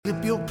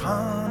Slip your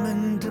palm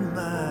into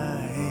my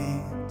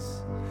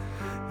hands.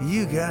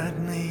 You got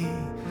me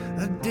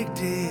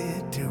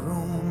addicted to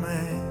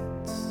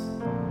romance.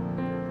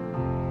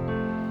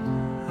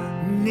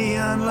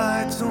 Neon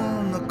lights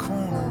on the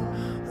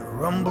corner, the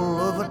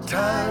rumble of a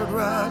tired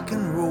rock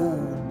and roll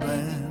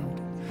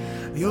band.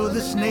 You're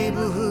this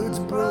neighborhood's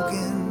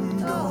broken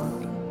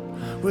daughter,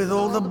 with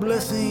all the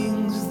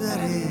blessings that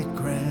it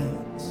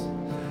grants.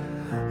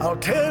 I'll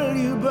tell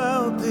you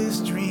about this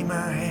dream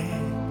I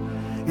had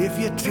if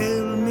you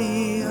tell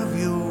me of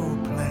your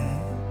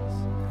plans.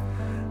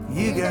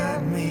 You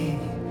got me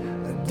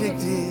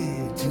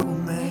addicted to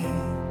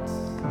romance.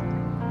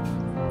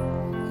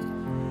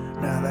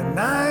 Now the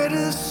night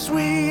is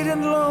sweet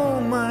and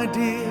long, my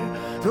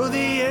dear, though the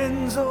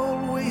end's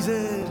always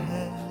at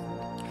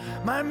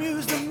hand. My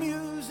muse, the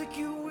music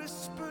you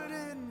whispered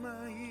in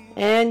my ear.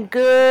 And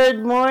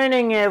good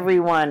morning,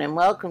 everyone, and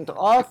welcome to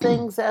All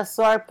Things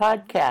SR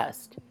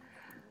Podcast.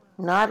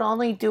 Not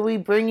only do we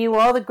bring you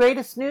all the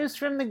greatest news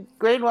from the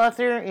great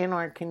author in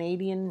our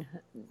Canadian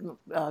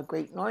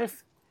Great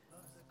North,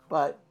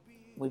 but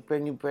we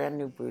bring you brand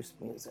new Bruce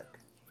music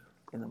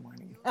in the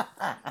morning.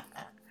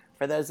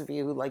 For those of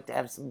you who like to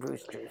have some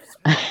Bruce juice.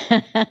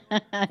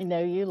 I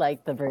know you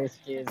like the Bruce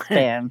juice,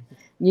 Pam.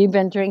 You've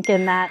been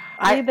drinking that.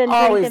 You've been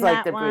always drinking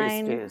like that the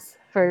wine Bruce juice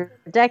for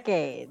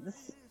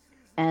decades,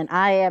 and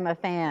I am a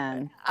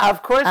fan.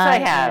 Of course I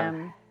have.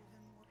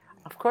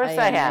 Of course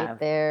I have. Right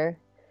there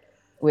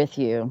with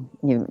you.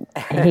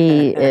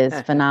 He is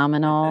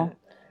phenomenal.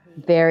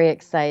 Very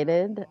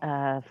excited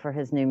for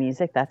his new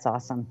music. That's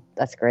awesome.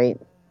 That's great.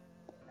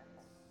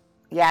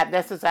 Yeah,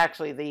 this is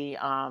actually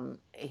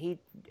he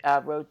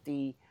wrote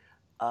the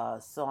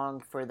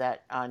song for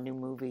that new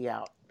movie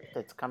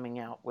that's coming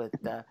out with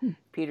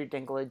Peter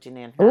Dinklage and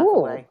Anne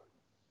Hathaway.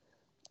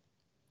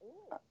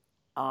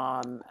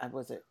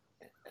 Was it?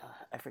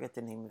 I forget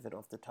the name of it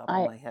off the top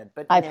of my head,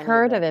 but I've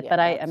heard of it, but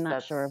I'm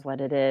not sure of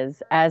what it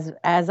is. As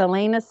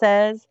Elena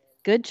says,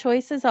 good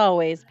choice as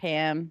always,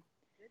 Pam.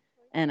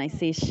 And I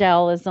see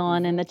Shell is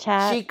on in the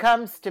chat. She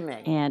comes to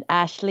me. And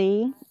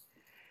Ashley.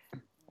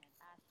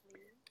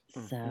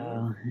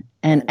 So,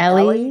 and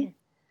Ellie.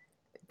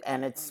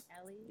 And it's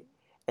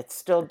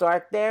still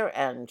dark there,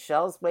 and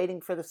Shell's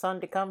waiting for the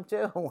sun to come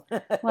too.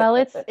 Well,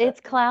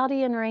 it's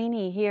cloudy and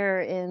rainy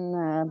here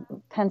in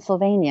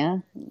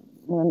Pennsylvania,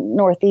 the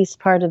northeast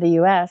part of the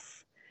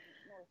U.S.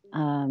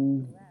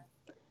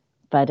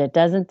 But it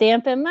doesn't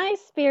dampen my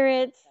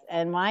spirits.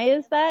 And why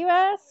is that, you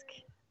ask?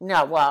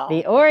 No, well,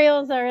 the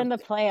Orioles are in the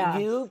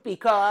playoffs.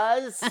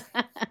 Because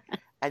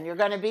and you're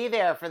going to be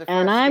there for the first game.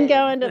 And I'm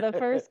going to the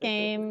first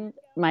game.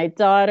 My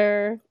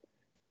daughter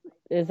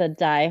is a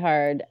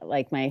diehard,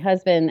 like my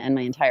husband and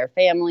my entire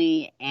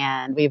family,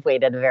 and we've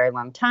waited a very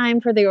long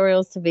time for the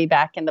Orioles to be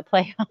back in the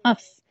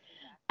playoffs.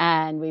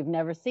 And we've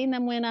never seen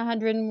them win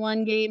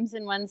 101 games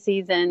in one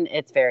season.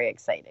 It's very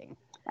exciting.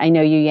 I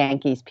know you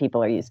Yankees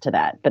people are used to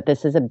that, but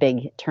this is a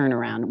big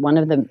turnaround. One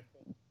of the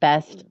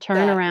best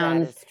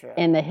turnarounds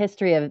in the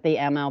history of the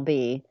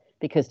MLB,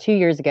 because 2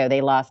 years ago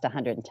they lost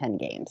 110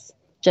 games.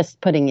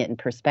 Just putting it in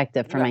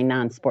perspective for my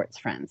non-sports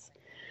friends.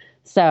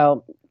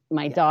 So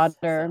my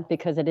daughter,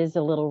 because it is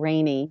a little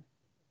rainy,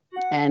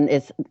 and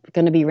it's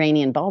going to be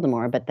rainy in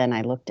Baltimore, but then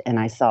I looked and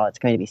I saw it's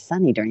going to be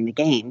sunny during the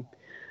game,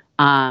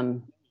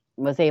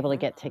 was able to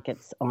get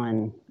tickets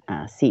on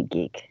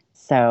SeatGeek.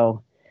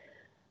 So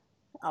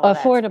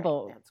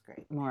affordable, that's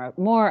great.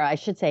 More, I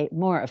should say,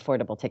 more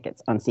affordable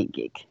tickets on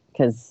SeatGeek,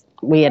 because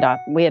we had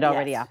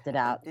already opted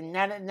out.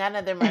 None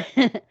of them are.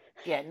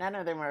 Yeah, none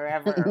of them are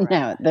ever.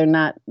 No, they're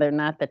not. They're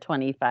not the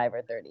 $25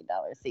 or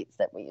 $30 seats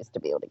that we used to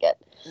be able to get.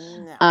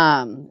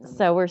 No.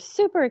 So we're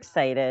super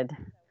excited.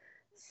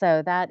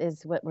 So that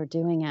is what we're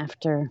doing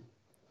after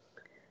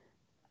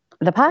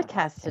the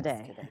podcast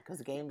today. Because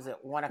the game's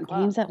at 1:00.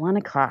 Game's at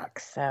 1:00.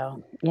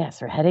 So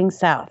yes, we're heading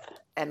south.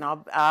 And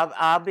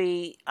I'll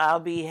be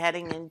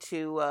heading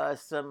into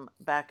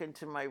back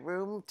into my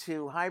room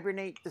to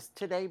hibernate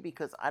today,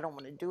 because I don't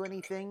want to do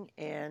anything,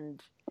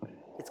 and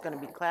it's going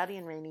to be cloudy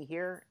and rainy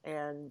here,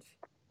 and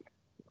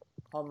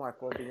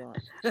Hallmark will be on.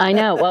 I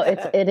know. Well,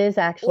 it is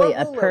actually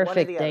a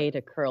perfect day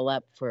to curl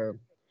up for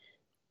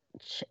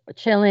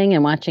chilling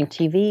and watching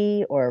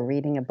TV or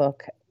reading a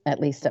book. At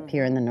least up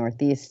here in the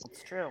Northeast.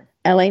 It's true.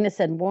 Elena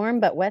said, warm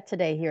but wet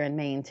today here in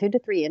Maine. 2 to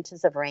 3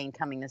 inches of rain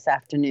coming this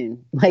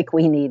afternoon. Like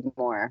we need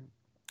more.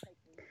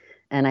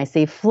 And I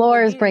see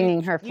Floor is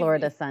bringing her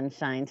Florida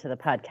sunshine to the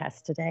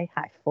podcast today.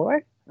 Hi,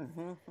 Floor.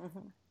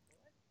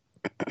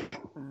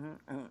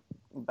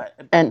 But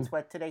it's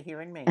wet today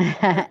here in Maine.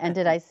 And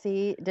did I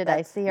see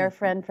our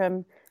friend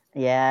from,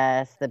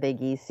 yes, the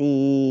Big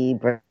EC,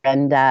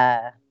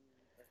 Brenda.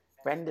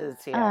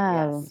 Brenda's here.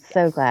 Oh,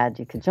 so glad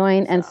you could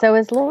join. And so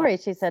is Lori.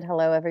 She said,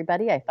 hello,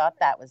 everybody. I thought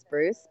that was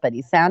Bruce, but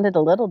he sounded a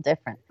little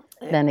different.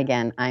 Then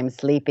again, I'm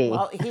sleepy.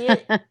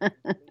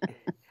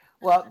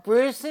 Well,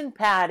 Bruce and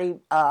Patty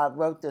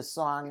wrote this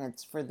song.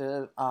 It's for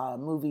the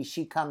movie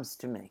She Comes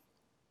to Me.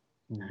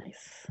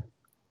 Nice.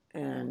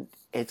 And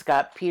it's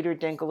got Peter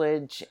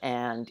Dinklage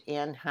and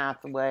Anne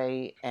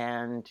Hathaway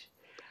and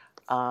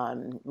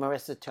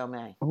Marissa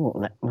Tomei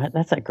Oh,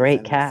 that's a is great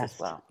in this as cast.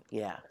 well.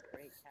 Yeah.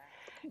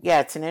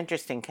 Yeah, it's an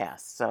interesting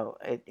cast, so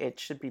it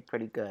should be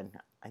pretty good.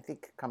 I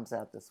think it comes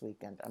out this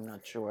weekend. I'm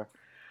not sure.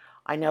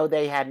 I know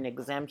they had an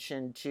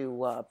exemption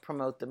to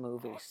promote the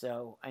movie,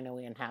 so I know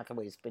Anne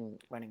Hathaway's been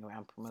running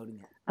around promoting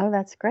it. Oh,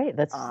 that's great.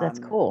 That's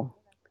cool.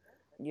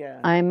 Yeah.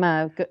 I'm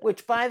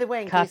Which, by the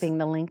way, in case copying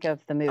the link of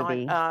the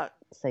movie on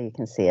so you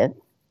can see it.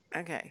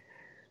 okay,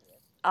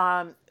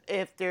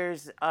 if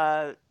there's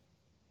I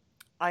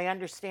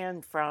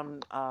understand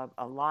from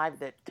a live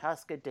that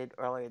Tuska did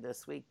earlier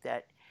this week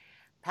that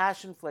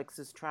Passionflix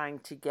is trying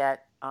to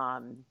get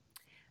the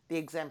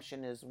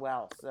exemption as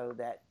well, so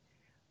that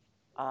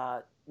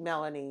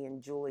Melanie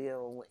and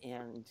Julio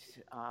and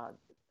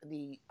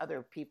the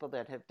other people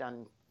that have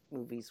done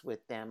movies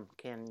with them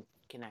can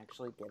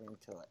actually get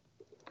into it.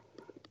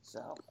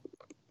 So,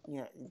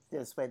 yeah,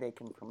 this way they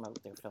can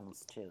promote their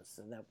films too.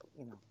 So that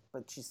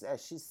but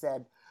as she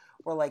said,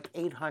 we're like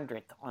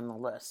 800th on the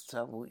list.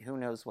 So who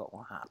knows what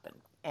will happen?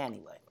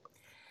 Anyway,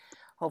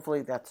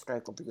 hopefully that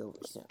strike will be over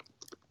soon.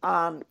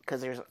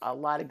 Because there's a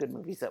lot of good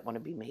movies that want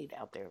to be made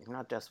out there,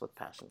 not just with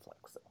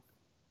Passionflix. So.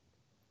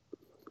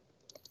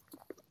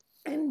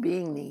 And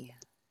being the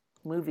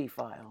movie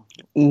file,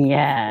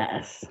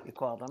 yes, you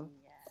call them,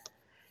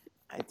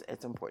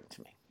 it's important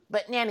to me.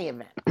 But in any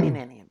event,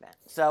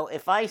 so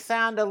if I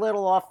sound a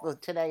little off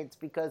today, it's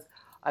because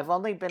I've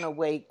only been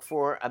awake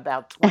for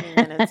about 20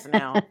 minutes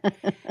now,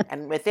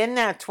 and within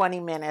that 20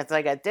 minutes,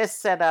 I got this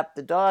set up,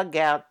 the dog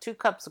out, 2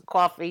 cups of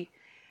coffee,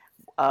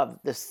 of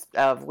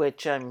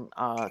which I'm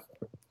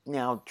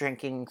now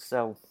drinking.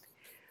 So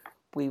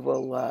we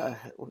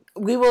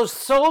will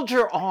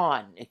soldier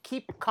on,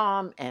 keep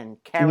calm,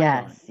 and carry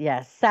on.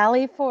 Yes,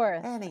 Sally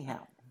forth.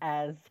 Anyhow,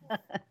 as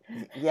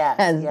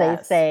yes, they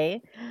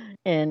say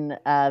in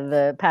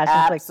the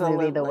Passionflix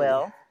movie, The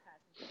Will.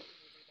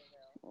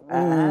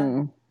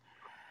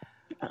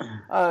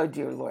 Oh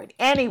dear Lord.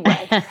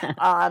 Anyway,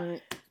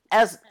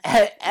 as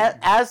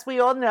we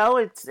all know,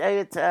 it's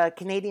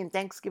Canadian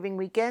Thanksgiving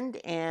weekend,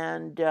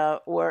 and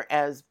or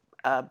as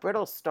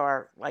Brittle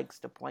Star likes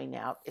to point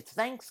out, it's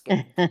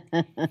Thanksgiving.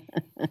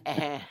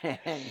 And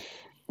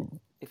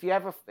if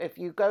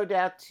you go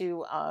down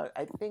to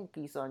I think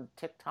he's on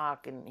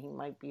TikTok and he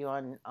might be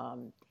on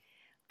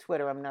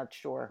Twitter, I'm not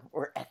sure,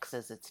 or X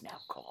as it's now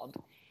called.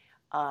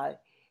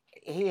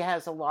 He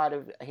has a lot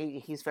of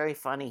he's very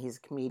funny. He's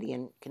a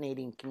Canadian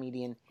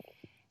comedian,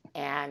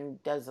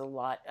 and does a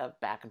lot of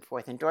back and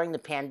forth. And during the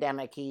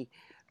pandemic, he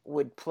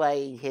would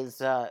play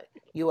his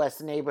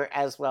U.S. neighbor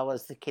as well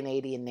as the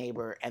Canadian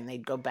neighbor, and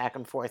they'd go back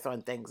and forth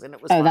on things, and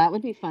it was fun. That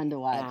would be fun to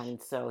watch.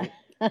 And so,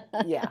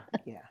 yeah.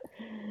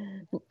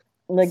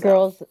 The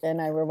girls and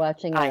I were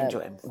watching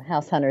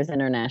House Hunters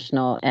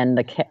International, and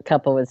the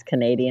couple was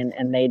Canadian,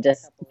 and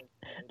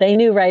they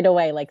knew right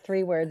away, like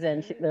 3 words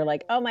in. They're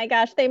like, "Oh my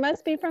gosh, they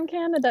must be from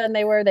Canada," and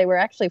they were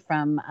actually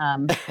from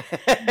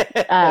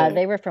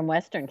they were from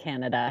Western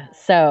Canada,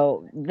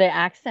 so the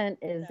accent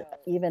is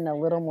even a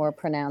little more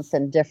pronounced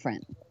and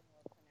different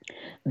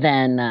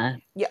than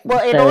well,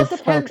 it all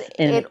depends.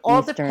 In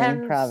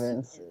Eastern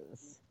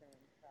provinces.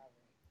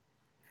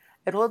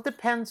 It all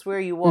depends where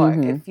you are.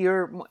 Mm-hmm. If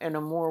you're in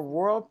a more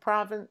rural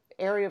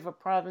area of a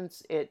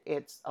province,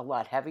 it's a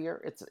lot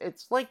heavier.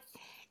 It's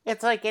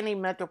like any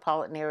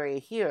metropolitan area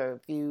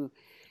here.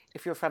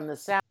 If you're from the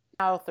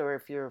South, or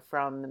if you're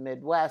from the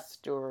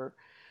Midwest, or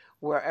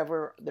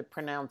wherever the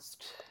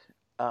pronounced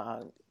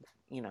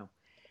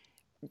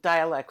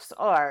dialects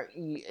are,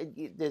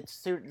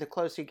 the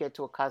closer you get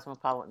to a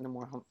cosmopolitan, the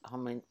more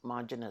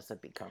homogeneous it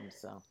becomes.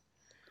 So,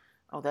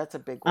 that's a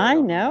big word. I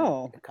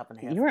know.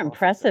 You were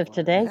impressive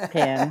today,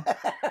 Pam.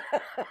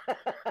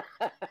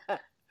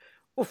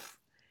 Oof.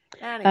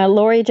 Anyway.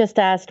 Lori just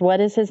asked, what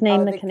is his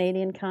name, the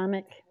Canadian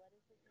comic?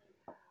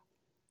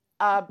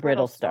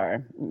 Brittle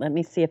Star. Let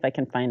me see if I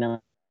can find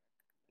a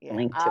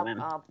link to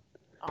him.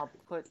 I'll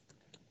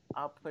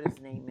put his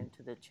name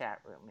into the chat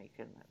room.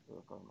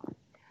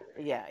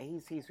 Yeah,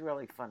 he's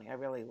really funny. I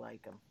really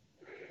like him.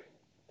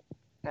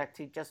 In fact,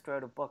 he just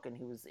wrote a book, and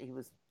he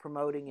was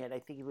promoting it. I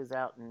think he was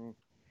out in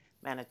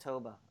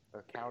Manitoba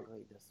or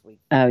Calgary this week.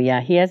 Oh yeah,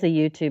 he has a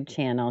YouTube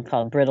channel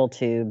called Brittle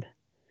Tube.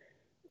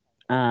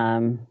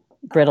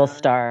 Brittle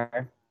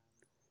Star,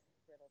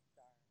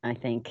 I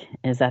think.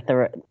 Is that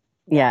the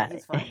yeah?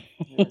 He's funny.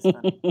 He was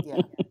funny.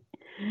 Yeah.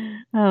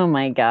 Oh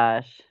my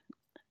gosh,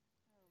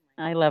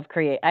 I love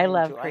creative. I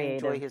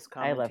enjoy his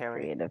commentary. I love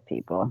creative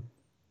people.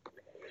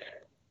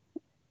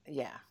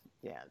 Yeah,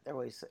 they're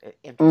always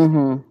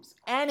interesting.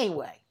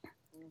 Anyway.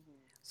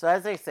 So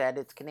as I said,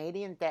 it's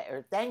Canadian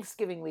or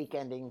Thanksgiving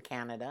weekend in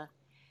Canada,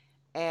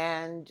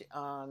 and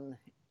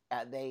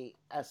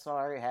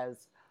SR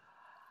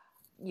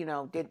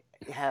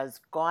has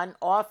gone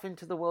off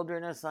into the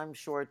wilderness, I'm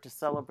sure, to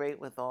celebrate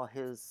with all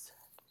his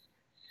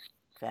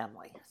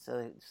family.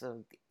 So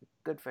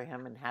good for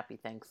him, and happy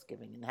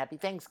Thanksgiving, and happy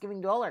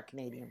Thanksgiving to all our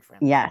Canadian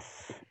friends.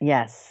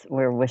 Yes,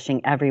 we're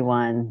wishing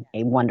everyone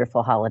a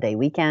wonderful holiday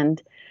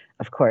weekend.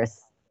 Of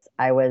course,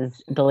 I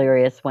was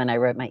delirious when I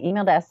wrote my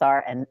email to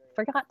SR and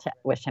forgot to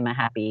wish him a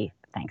happy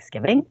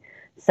Thanksgiving.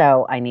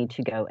 So I need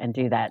to go and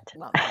do that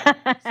Well,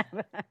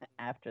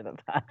 after the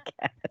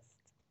podcast.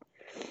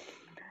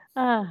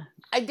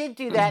 I did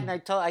do that,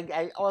 and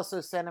I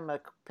also sent him a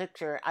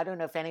picture. I don't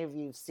know if any of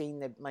you've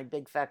seen my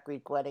Big Fat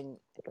Greek Wedding.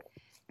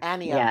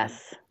 Any of them,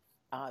 Yes.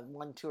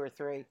 1, 2, or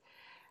 3,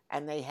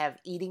 and they have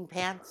eating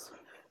pants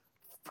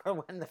for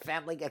when the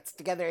family gets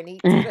together and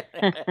eats.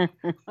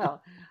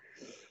 Well,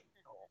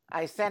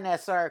 I sent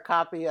SR a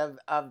copy of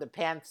the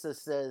pants that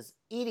says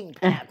eating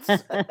pants.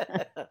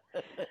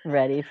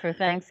 Ready for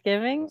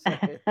Thanksgiving?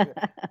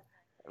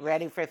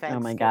 Ready for Thanksgiving. Oh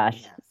my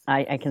gosh. Yes.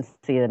 I can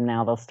see them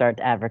now. They'll start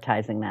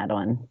advertising that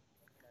on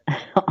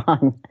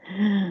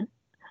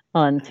on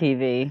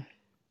TV.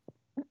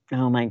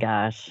 Oh my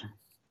gosh.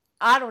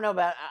 I don't know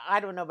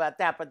about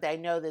that, but I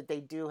know that they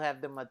do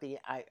have them at the.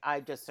 I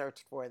just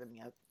searched for them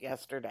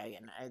yesterday,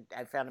 and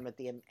I found them at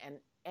the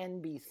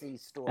NBC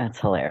store. That's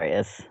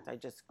hilarious. I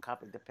just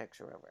copied the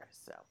picture over.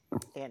 So,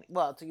 and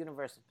well, it's a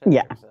Universal picture,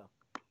 Yeah. so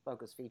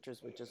Focus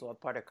Features, which is all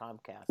part of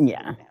Comcast.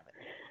 Yeah.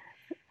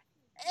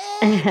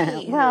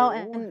 Well,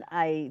 and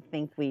I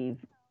think we've,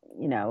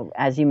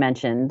 as you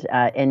mentioned,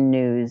 in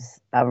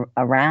news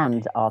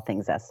around all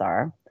things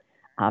SR,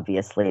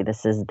 obviously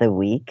this is the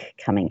week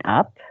coming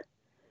up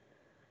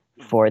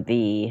for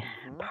the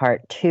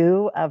part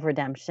 2 of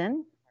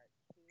Redemption,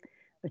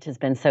 which has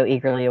been so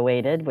eagerly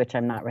awaited, which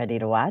I'm not ready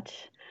to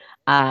watch.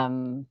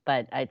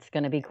 But it's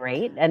going to be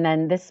great. And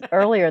then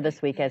earlier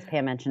this week, as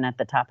Pam mentioned at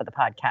the top of the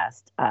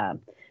podcast,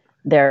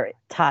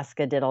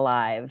 Tosca did a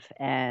live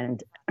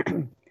and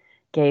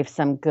gave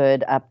some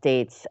good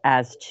updates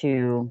as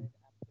to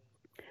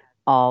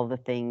all the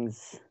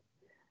things,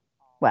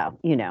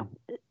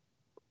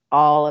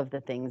 all of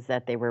the things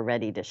that they were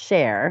ready to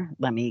share,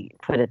 let me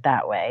put it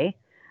that way,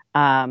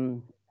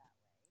 on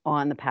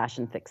the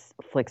Passion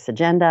Flix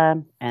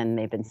agenda, and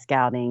they've been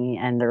scouting,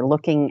 and they're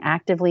looking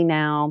actively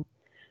now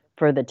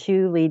for the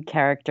 2 lead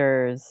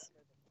characters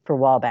for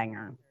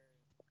Wallbanger.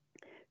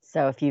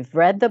 So if you've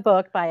read the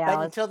book by Alice...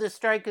 But until the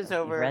strike is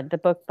over... read the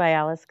book by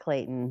Alice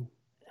Clayton...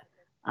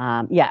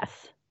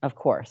 yes, of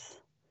course.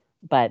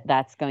 But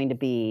that's going to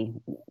be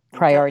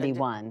priority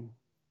 1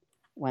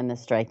 when the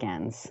strike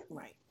ends.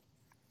 Right.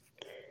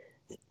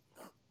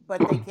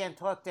 But they can't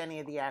talk to any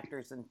of the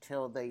actors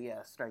until the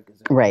strike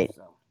is over. Right.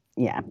 So.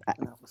 Yeah. That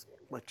was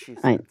what she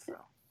said.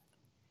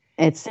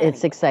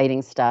 It's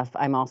exciting stuff.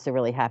 I'm also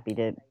really happy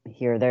to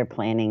hear they're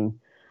planning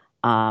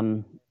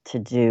to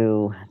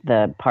do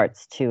the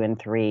parts 2 and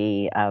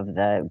 3 of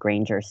the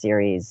Granger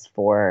series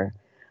for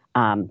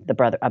A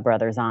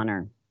Brother's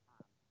Honor.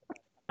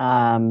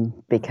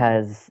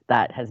 Because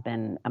that has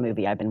been a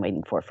movie I've been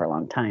waiting for a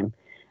long time.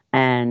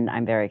 And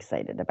I'm very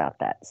excited about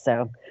that.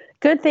 So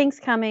good things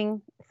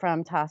coming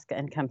from Tosca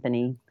and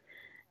Company.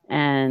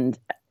 And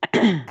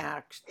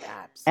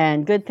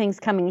and good things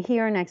coming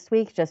here next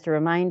week. Just a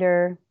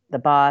reminder, the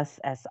boss,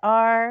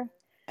 SR,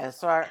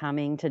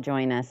 coming to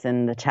join us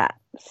in the chat.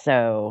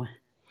 So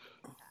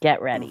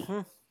get ready.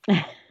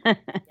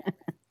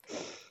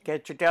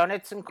 Get your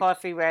donuts and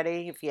coffee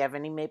ready. If you have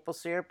any maple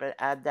syrup,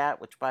 add that,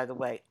 which, by the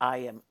way, I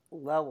am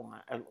low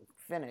on.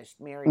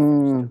 Finished. Mary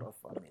finished it off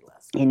on me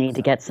last night. You need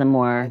to get some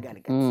more. I got to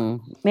get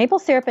some. Maple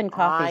syrup and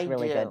coffee is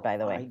really good, by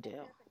the way. I do.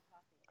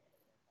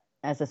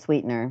 As a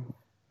sweetener.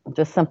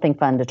 Just something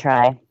fun to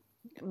try.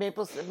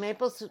 Maple.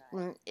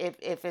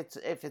 If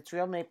it's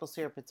real maple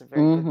syrup, it's a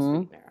very good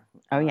sweetener.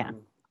 Oh yeah.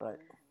 But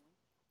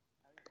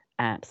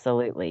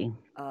absolutely.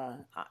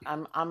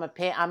 I'm a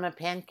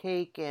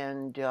pancake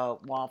and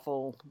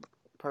waffle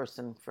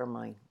person for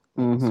my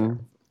maple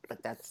syrup,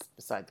 but that's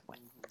beside the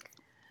point.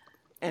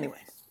 Anyways,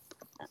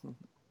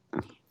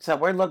 so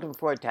we're looking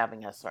forward to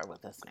having SR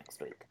with us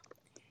next week.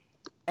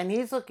 And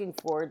he's looking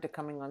forward to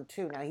coming on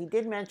too. Now, he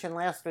did mention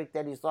last week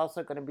that he's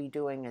also going to be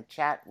doing a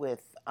chat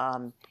with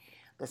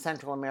the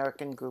Central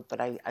American group, but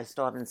I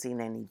still haven't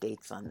seen any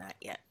dates on that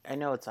yet. I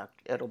know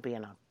it'll be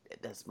in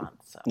this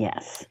month. So.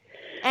 Yes.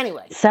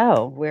 Anyway.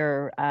 So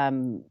we're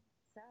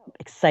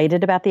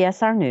excited about the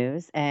SR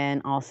news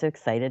and also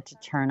excited to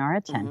turn our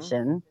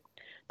attention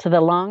to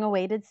the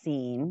long-awaited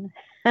scene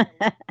at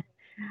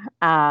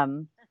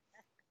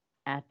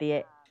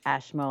the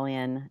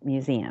Ashmolean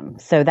Museum.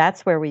 So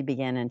that's where we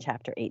begin in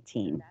chapter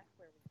 18.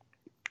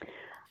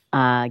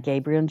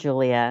 Gabriel and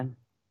Julia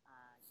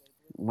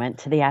went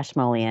to the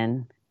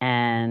Ashmolean,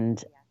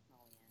 and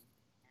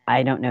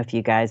I don't know if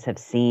you guys have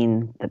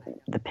seen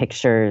the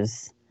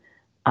pictures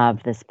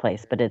of this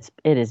place, but it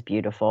is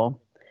beautiful.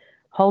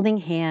 Holding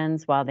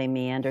hands while they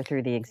meander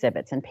through the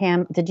exhibits. And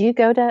Pam, did you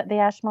go to the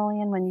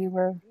Ashmolean when you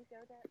were?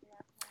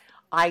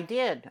 I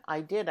did.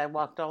 I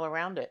walked all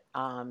around it.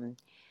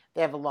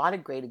 They have a lot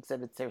of great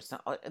exhibits there. So,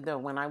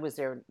 when I was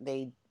there,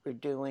 they were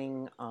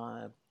doing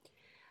a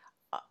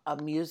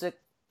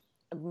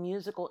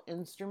musical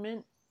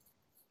instrument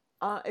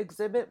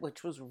exhibit,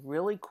 which was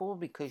really cool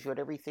because you had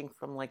everything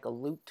from like a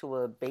lute to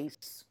a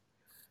bass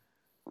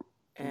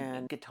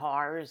and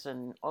guitars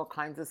and all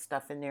kinds of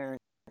stuff in there.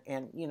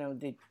 And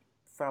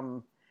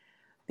from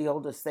the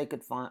oldest they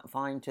could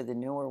find to the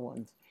newer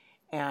ones,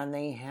 and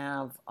they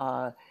have.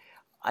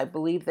 I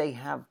believe they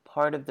have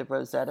part of the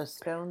Rosetta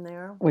Stone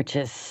there. Which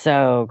is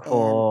so And it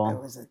cool.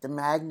 was the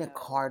Magna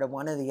Carta,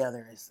 one of the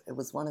others. It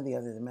was one of the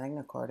other, the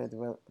Magna Carta,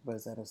 the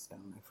Rosetta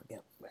Stone. I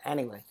forget.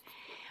 Anyway,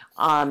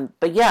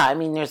 but yeah, I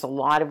mean, there's a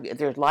lot of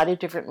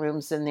different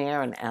rooms in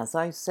there, and as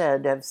I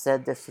said, I've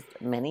said this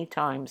many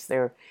times.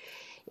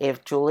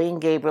 If Julie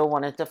and Gabriel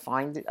wanted to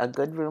find a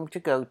good room to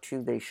go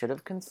to, they should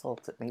have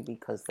consulted me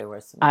because there were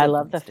some. I Good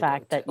love ones the to go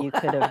fact that to. you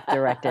could have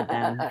directed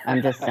them.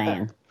 I'm just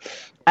saying.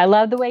 I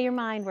love the way your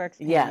mind works,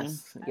 Penny.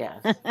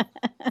 Yes.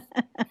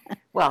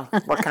 Well,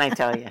 what can I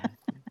tell you?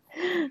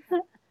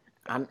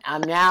 I'm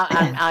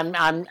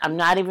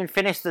not even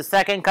finished the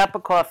second cup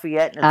of coffee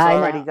yet, and it's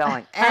already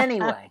going.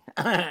 Anyway.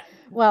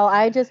 Well,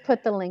 I just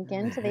put the link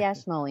into the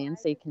Ashmolean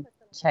so you can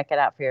check it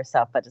out for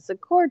yourself. But it's a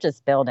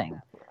gorgeous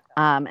building,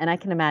 and I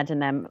can imagine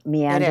them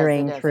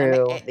meandering It is.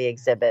 through the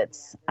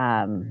exhibits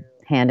hand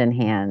in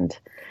hand.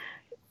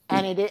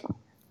 And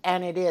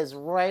it is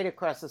right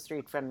across the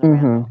street from the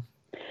Randolph,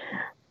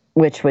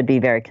 which would be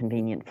very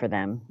convenient for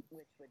them.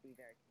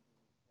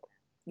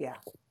 Yeah.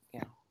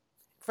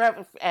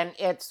 And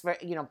it's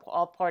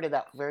all part of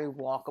that very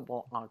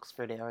walkable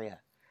Oxford area,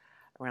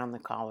 around the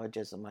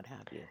colleges and what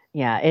have you.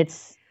 Yeah,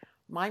 it's.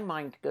 My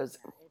mind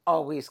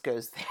always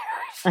goes there.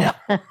 So.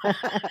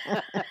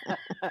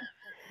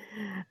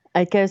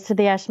 It goes to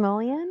the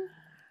Ashmolean?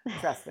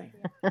 Trust me.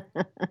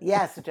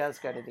 Yes, it does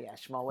go to the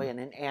Ashmolean.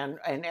 And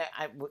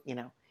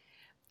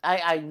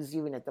I was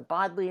even at the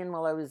Bodleian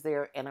while I was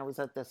there, and I was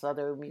at this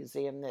other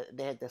museum that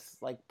they had this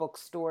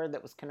bookstore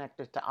that was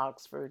connected to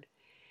Oxford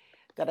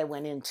that I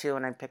went into,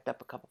 and I picked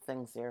up a couple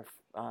things there,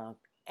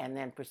 and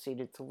then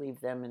proceeded to leave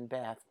them in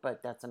Bath,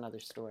 but that's another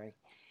story.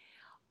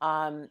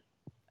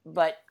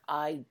 But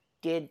I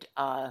did.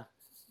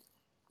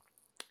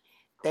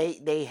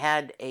 They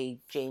had a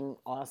Jane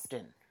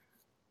Austen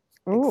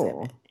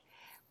exhibit,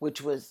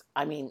 which was,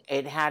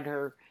 it had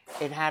a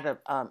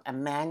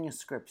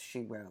manuscript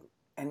she wrote,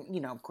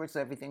 and of course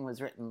everything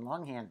was written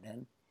longhand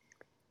then,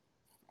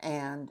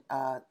 and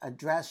a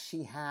dress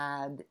she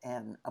had,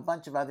 and a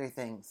bunch of other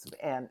things,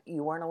 and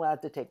you weren't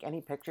allowed to take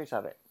any pictures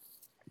of it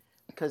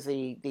because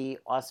the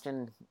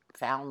Austen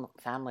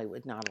family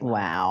would not allow.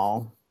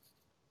 Wow.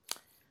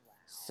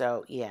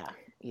 So yeah.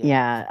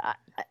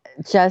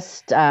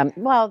 Just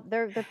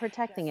they're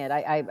protecting it.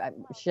 I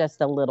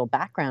just a little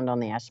background on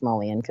the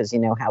Ashmolean, because you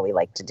know how we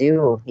like to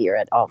do here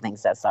at All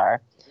Things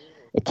SR.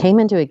 It came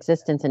into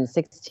existence in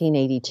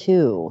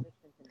 1682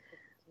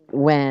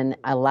 when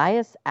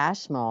Elias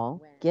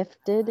Ashmole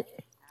gifted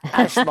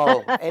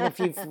Ashmole. And if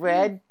you've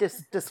read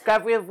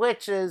Discovery of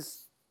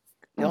Witches,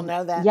 you'll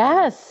know that.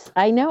 Yes,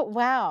 I know.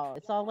 Wow,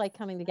 it's all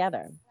coming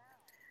together.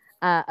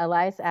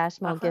 Elias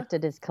Ashmole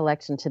gifted his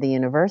collection to the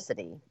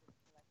university.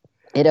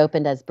 It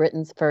opened as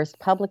Britain's first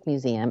public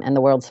museum and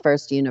the world's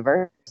first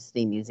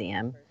university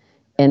museum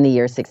in the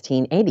year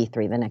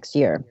 1683, the next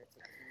year.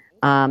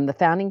 The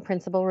founding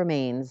principle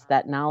remains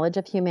that knowledge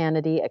of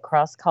humanity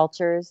across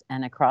cultures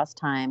and across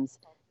times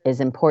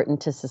is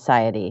important to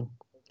society.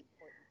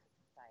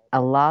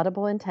 A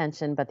laudable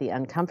intention, but the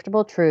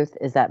uncomfortable truth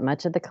is that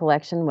much of the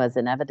collection was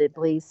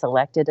inevitably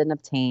selected and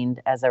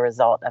obtained as a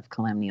result of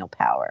colonial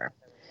power.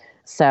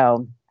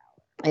 So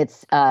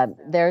it's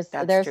there's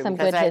some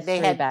good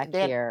history back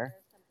here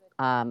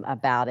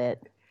about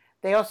it.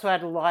 They also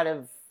had a lot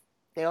of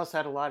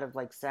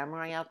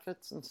samurai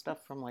outfits and stuff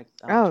from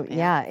Japan.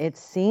 Yeah, it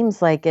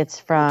seems like it's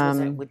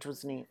from which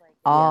was neat.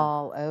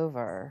 All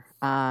over.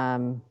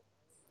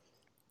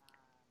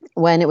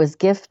 When it was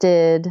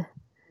gifted,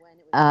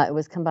 it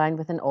was combined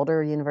with an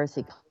older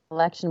university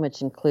collection,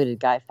 which included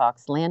Guy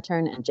Fawkes'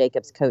 lantern and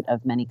Jacob's coat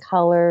of many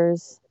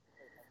colors.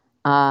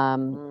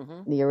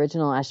 The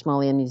original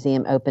Ashmolean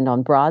Museum opened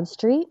on Broad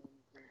Street,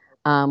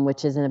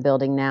 which is in a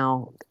building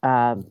now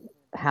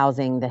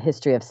housing the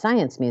History of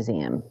Science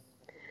Museum.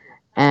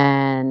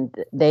 And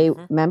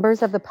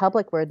members of the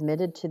public were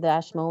admitted to the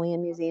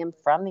Ashmolean Museum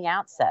from the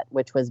outset,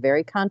 which was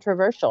very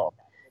controversial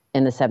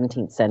in the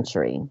 17th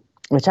century,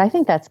 which I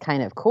think that's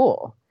kind of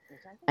cool.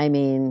 I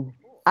mean,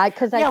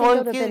 because I think it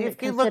would have been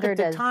considered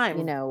as,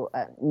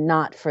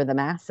 not for the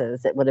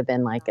masses. It would have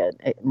been like a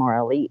more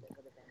elite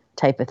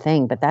type of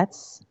thing, but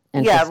that's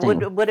interesting.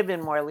 Yeah, it would have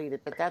been more elite,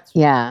 but that's...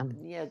 Yeah,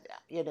 it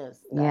is.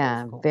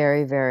 That is cool.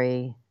 Very,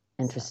 very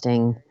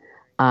interesting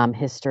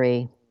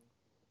history.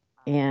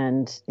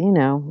 And,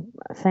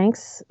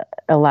 thanks,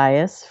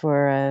 Elias,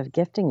 for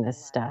gifting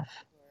this stuff.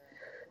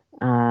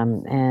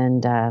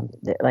 And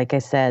like I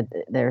said,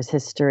 there's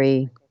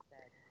history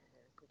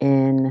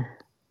and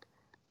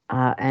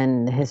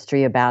the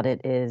history about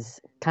it is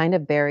kind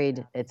of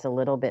buried. It's a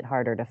little bit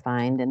harder to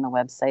find in the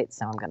website,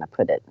 so I'm going to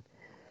put it.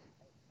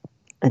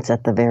 It's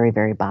at the very,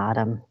 very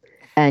bottom.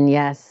 And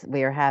yes,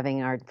 we are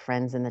having our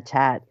friends in the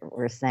chat.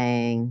 We're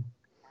saying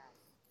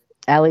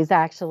Ellie's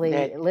actually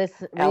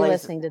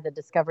re-listening to the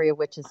Discovery of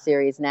Witches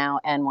series now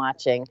and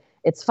watching.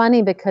 It's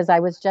funny because I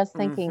was just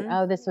thinking,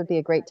 this would be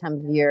a great time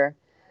of year.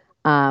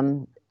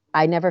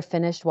 I never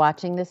finished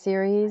watching the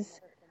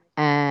series,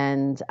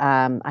 And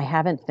I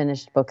haven't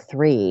finished book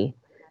 3.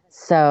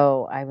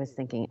 So I was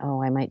thinking,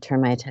 I might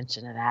turn my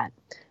attention to that.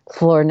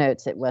 Floor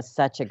Notes, it was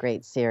such a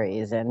great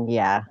series. And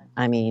yeah,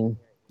 I mean,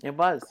 It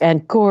was.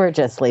 and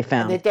gorgeously And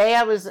filmed. the day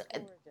I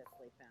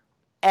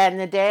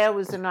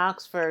was in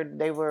Oxford,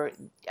 they were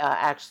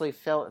actually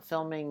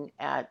filming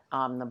at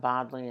the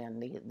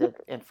Bodleian,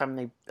 from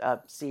the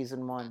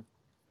season 1.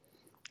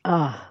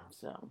 Oh,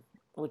 So,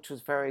 which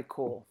was very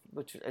cool.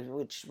 Which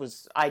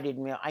was I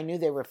didn't know. I knew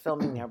they were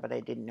filming there, but I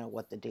didn't know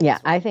what the dates yeah,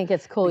 were. I think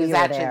it's cool Because you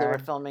were actually they there. were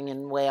filming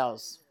in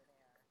Wales.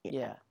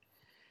 Yeah.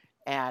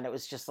 And it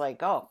was just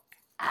like,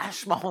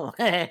 Ashmole,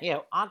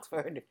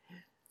 Oxford.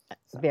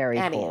 So, Very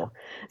anyhow. cool.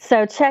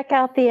 So check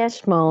out the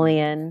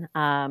Ashmolean.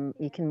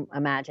 You can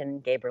imagine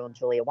Gabriel and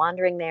Julia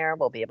wandering there.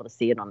 We'll be able to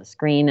see it on the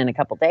screen in a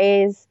couple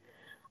days.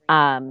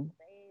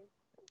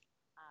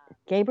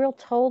 Gabriel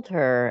told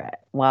her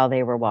while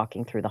they were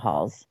walking through the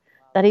halls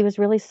that he was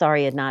really sorry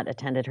he had not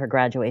attended her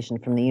graduation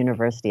from the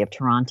University of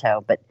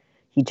Toronto, but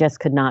he just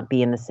could not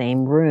be in the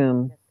same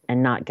room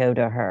and not go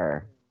to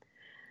her.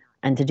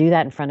 And to do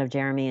that in front of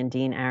Jeremy and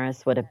Dean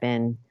Arras would have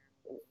been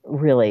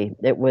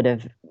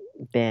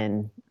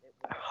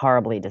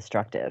horribly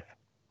destructive.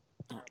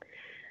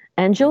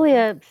 And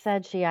Julia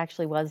said she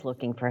actually was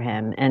looking for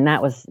him, and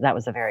that was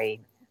a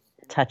very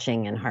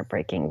touching and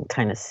heartbreaking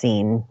kind of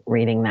scene,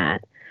 reading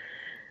that.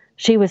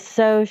 She was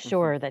so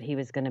sure that he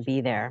was going to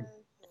be there.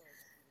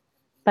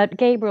 But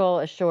Gabriel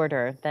assured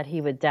her that he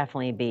would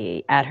definitely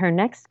be at her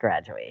next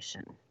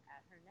graduation.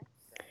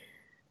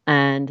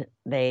 And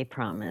they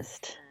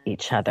promised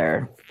each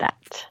other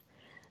that.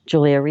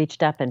 Julia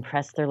reached up and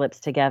pressed their lips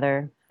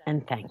together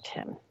and thanked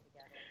him.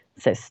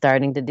 So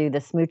starting to do the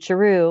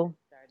smoocheroo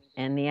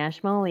in the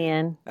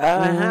Ashmolean.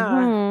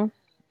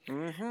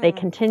 They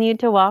continued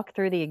to walk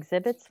through the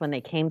exhibits when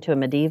they came to a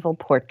medieval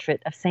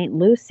portrait of St.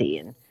 Lucy,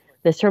 and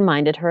this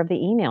reminded her of the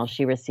email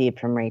she received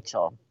from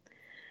Rachel.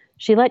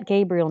 She let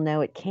Gabriel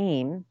know it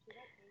came,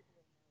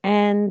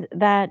 and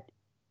that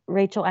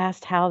Rachel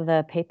asked how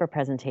the paper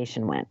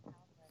presentation went.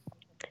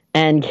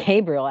 And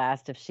Gabriel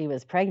asked if she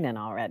was pregnant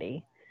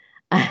already.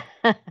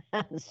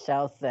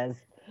 Shell says,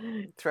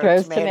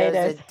 throws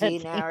tomatoes at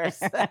Dean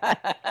Arras.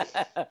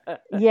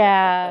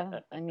 Yeah,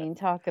 I mean,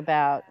 talk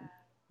about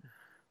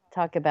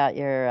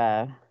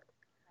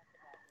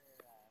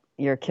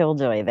your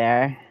killjoy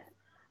there.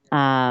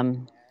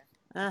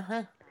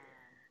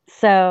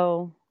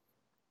 So,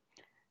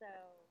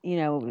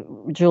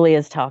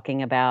 Julia's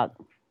talking about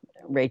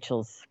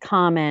Rachel's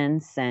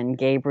comments, and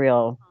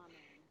Gabriel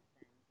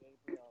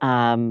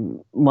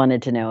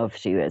wanted to know if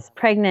she was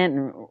pregnant,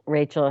 and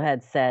Rachel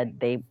had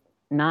said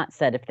not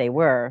said if they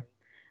were,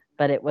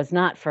 but it was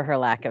not for her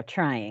lack of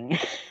trying.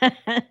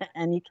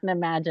 And you can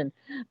imagine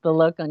the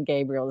look on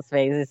Gabriel's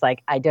face. It's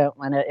like, I don't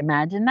want to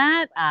imagine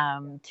that.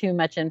 Too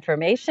much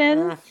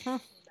information.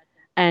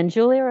 And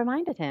Julia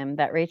reminded him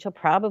that Rachel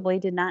probably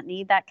did not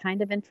need that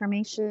kind of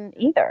information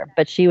either.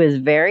 But she was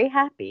very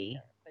happy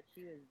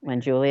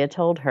when Julia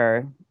told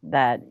her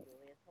that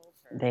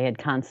they had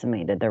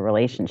consummated their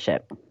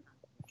relationship.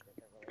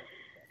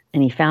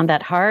 And he found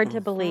that hard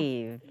to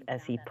believe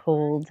as he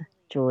pulled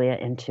Julia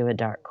into a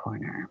dark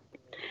corner.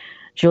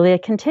 Julia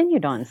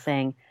continued on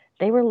saying,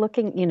 they were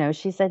looking,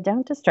 she said,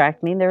 don't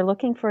distract me. They're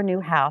looking for a new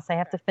house. I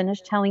have to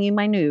finish telling you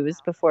my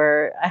news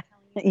before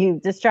you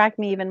distract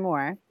me even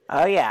more.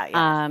 Oh,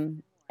 yeah.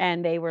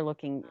 And they were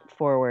looking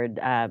forward,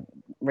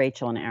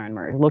 Rachel and Aaron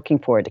were looking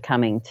forward to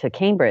coming to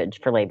Cambridge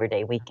for Labor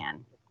Day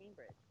weekend.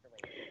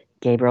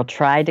 Gabriel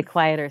tried to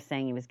quiet her,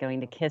 saying he was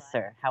going to kiss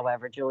her.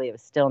 However, Julia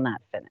was still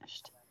not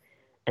finished.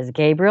 As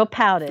Gabriel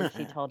pouted,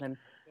 she told him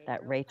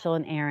that Rachel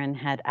and Aaron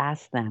had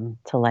asked them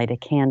to light a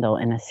candle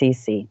in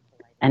Assisi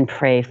and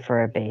pray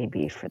for a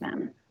baby for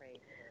them,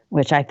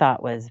 which I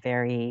thought was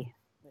very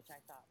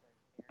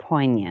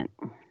poignant.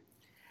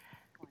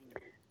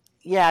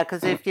 Yeah,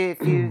 because if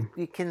you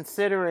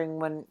considering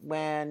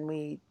when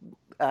we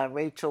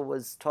Rachel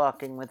was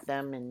talking with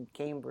them in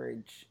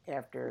Cambridge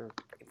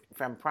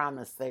from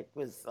Promise, that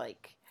was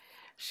like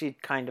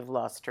she'd kind of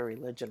lost her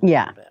religion a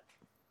little bit.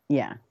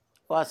 Yeah.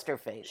 Lost her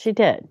faith. She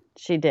did.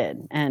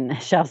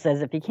 And Shell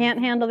says, if you can't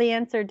handle the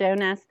answer,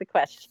 don't ask the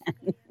question.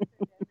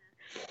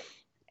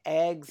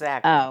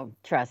 Exactly. Oh,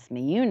 trust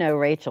me.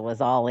 Rachel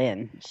was all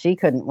in. She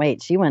couldn't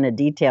wait. She wanted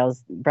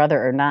details,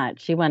 brother or not.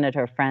 She wanted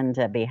her friend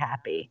to be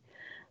happy.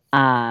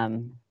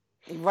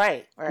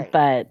 Right.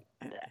 But,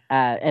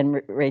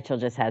 and Rachel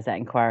just has that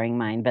inquiring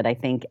mind. But I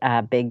think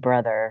big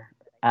brother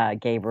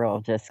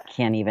Gabriel just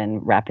can't even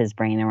wrap his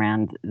brain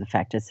around the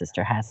fact his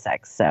sister has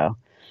sex. So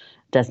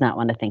does not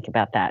want to think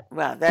about that.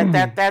 Well,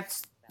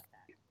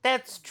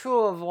 that's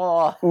true of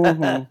all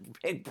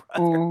big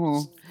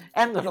brothers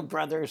and little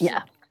brothers.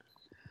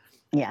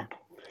 Yeah.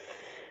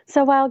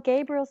 So while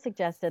Gabriel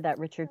suggested that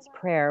Richard's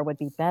prayer would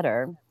be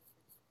better,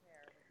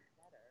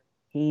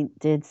 he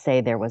did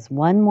say there was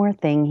one more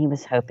thing he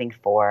was hoping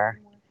for,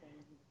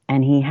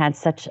 and he had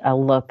such a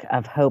look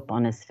of hope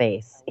on his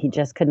face. He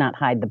just could not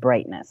hide the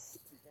brightness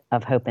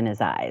of hope in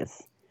his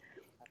eyes.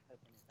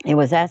 It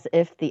was as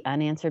if the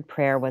unanswered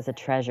prayer was a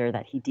treasure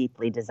that he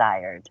deeply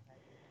desired.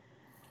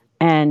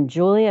 And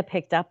Julia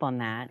picked up on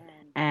that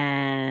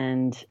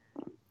and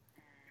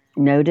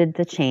noted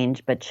the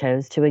change, but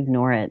chose to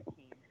ignore it.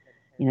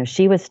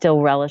 She was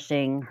still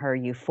relishing her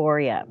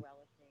euphoria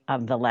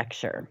of the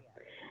lecture.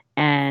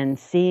 And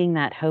seeing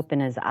that hope in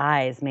his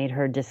eyes made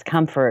her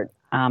discomfort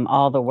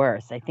all the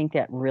worse. I think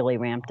that really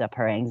ramped up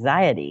her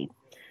anxiety.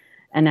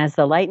 And as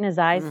the light in his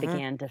eyes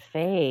began to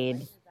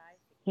fade,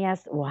 he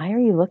asked, "Why are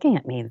you looking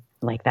at me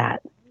like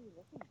that?"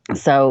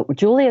 So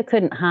Julia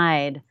couldn't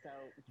hide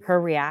her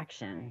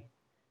reaction.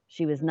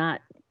 She was not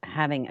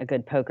having a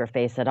good poker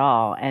face at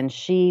all. And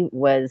she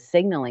was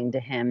signaling to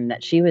him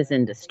that she was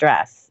in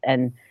distress.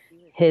 And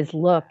his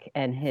look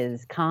and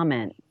his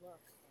comment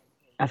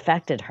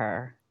affected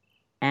her.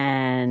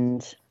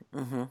 And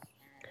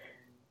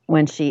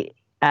when she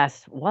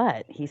asked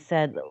what, he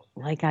said,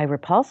 "Like I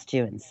repulsed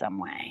you in some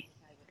way."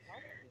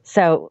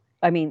 So,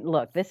 I mean,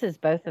 look, this is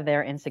both of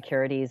their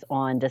insecurities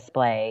on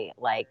display,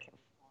 like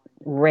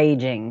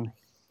raging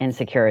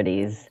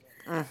insecurities.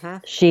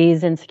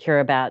 She's insecure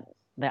about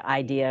the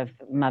idea of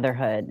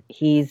motherhood.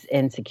 He's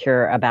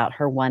insecure about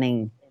her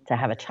wanting to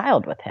have a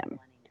child with him.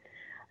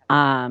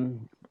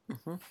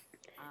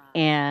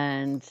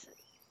 And,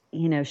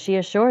 she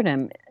assured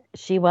him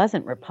she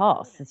wasn't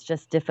repulsed. It's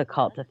just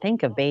difficult to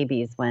think of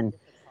babies when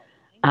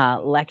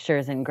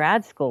lectures in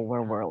grad school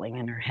were whirling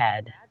in her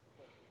head.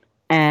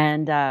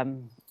 And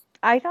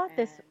I thought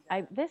this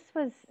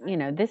was,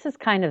 this is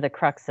kind of the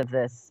crux of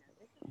this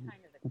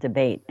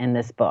debate in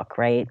this book,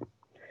 right?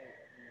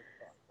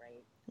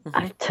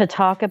 To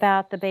talk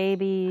about the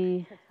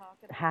baby,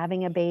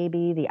 having a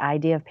baby, the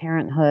idea of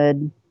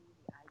parenthood,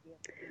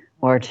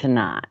 or to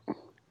not.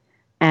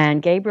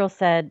 And Gabriel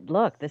said,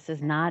 "Look, this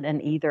is not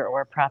an either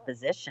or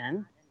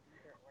proposition."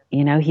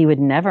 He would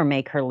never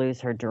make her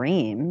lose her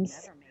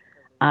dreams.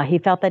 He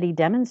felt that he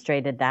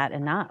demonstrated that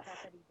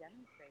enough.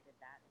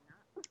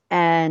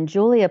 And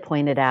Julia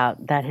pointed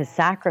out that his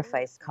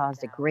sacrifice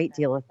caused a great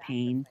deal of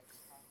pain,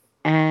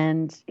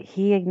 and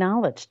he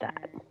acknowledged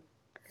that.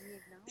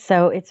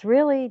 So it's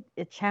really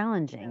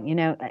challenging.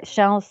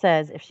 Shell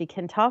says if she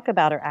can talk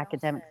about her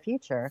academic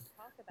future,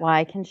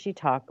 why can't she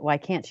talk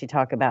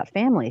about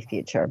family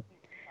future?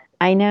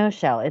 I know,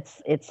 Shell,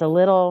 it's a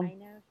little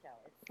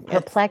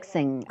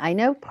perplexing. I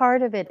know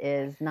part of it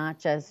is not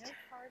just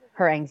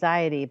her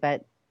anxiety,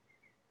 but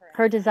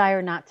her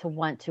desire not to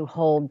want to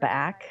hold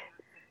back.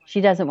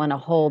 She doesn't want to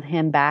hold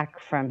him back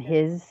from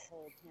his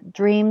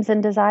dreams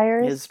and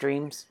desires. His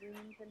dreams.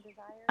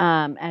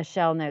 As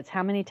Shell notes,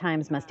 how many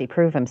times must he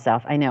prove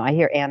himself? I know, I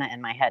hear Anna in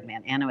my head,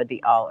 man. Anna would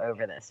be all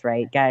over this,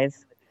 right,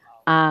 guys?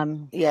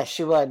 Yes,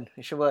 she would.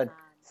 She would.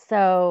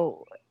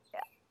 So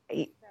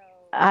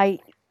I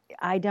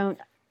don't,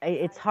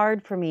 it's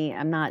hard for me.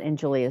 I'm not in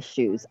Julia's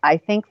shoes. I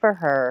think for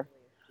her,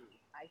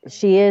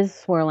 she is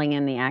swirling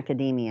in the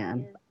academia.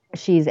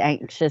 She's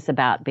anxious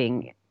about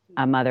being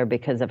a mother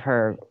because of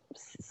her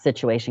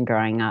situation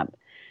growing up.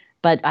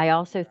 But I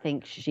also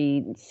think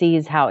she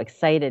sees how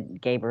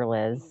excited Gabriel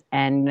is,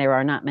 and there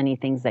are not many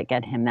things that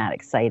get him that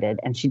excited,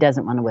 and she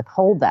doesn't want to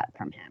withhold that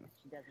from him.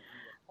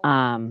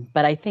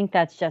 But I think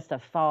that's just a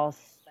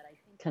false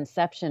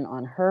conception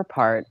on her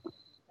part.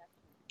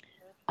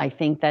 I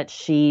think that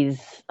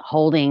she's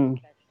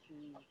holding,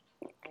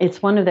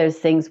 it's one of those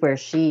things where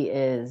she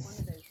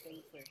is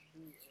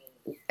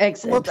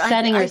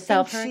setting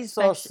herself,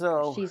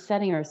 she's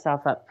setting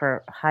herself up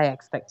for high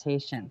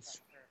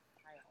expectations.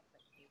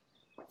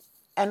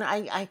 And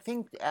I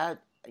think, a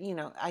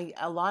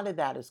lot of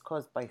that is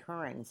caused by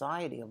her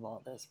anxiety of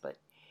all this, but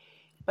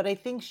I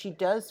think she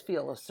does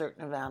feel a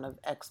certain amount of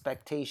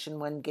expectation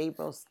when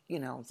Gabriel's,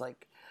 is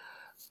like,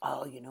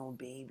 "Oh,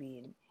 baby,"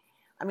 and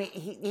I mean,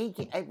 he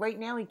right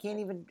now he can't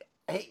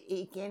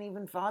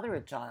even father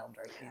a child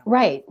right now,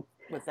 right,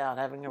 without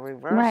having a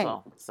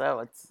reversal.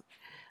 Right.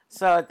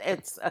 So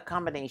it's a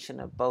combination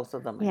of both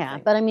of them. Yeah,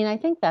 but I mean, I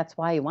think that's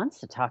why he wants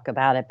to talk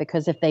about it,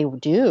 because if they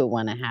do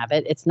want to have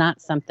it, it's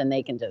not something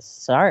they can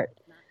just start.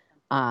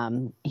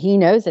 He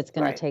knows it's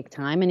going to take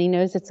time, and he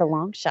knows it's a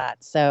long shot.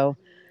 So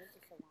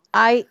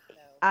I'm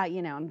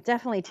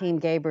definitely Team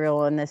Gabriel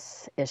on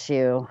this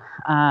issue.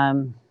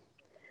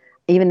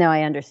 Even though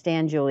I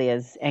understand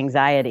Julia's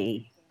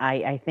anxiety,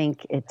 I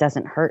think it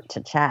doesn't hurt to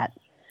chat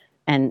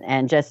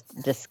and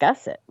just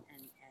discuss it.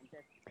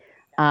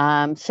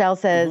 Shell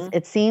says,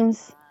 it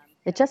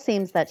just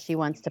seems that she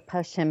wants to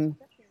push him,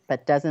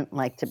 but doesn't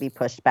like to be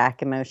pushed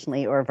back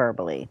emotionally or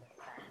verbally.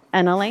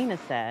 And Elena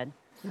said,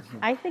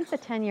 I think the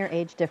 10-year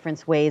age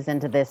difference weighs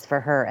into this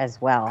for her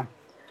as well.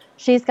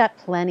 She's got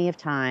plenty of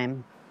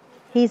time.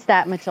 He's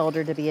that much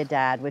older to be a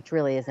dad, which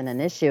really isn't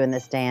an issue in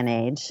this day and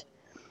age.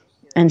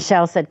 And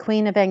Shell said,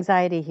 Queen of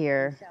anxiety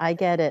here. I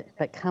get it,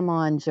 but come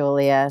on,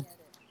 Julia.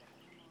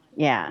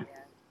 Yeah,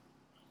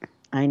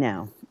 I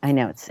know.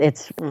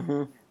 It's.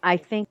 I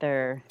think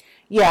they're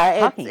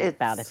talking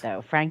about it,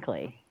 though,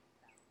 frankly.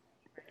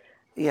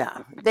 Yeah,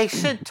 they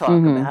should talk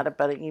about it,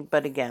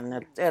 but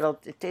again,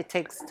 it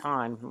takes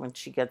time when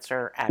she gets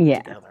her act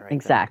together.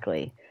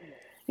 Exactly.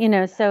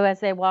 So as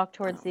they walked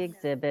towards the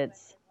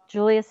exhibits,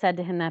 Julia said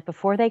to him that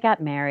before they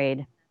got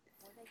married,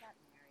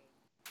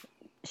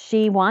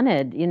 she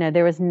wanted,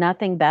 there was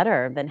nothing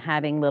better than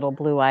having little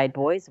blue-eyed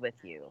boys with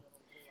you.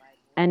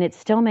 And it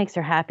still makes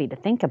her happy to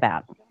think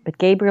about. But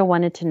Gabriel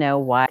wanted to know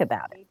why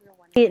about it.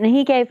 And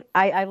he gave,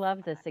 I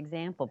love this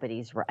example, but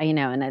he's right,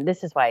 and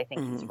this is why I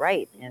think he's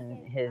right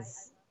in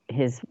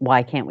his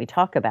why can't we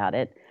talk about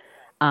it.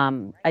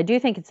 I do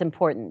think it's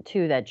important,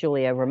 too, that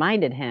Julia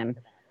reminded him,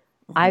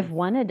 I've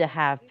wanted to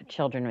have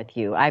children with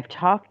you. I've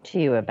talked to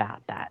you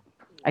about that.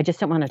 I just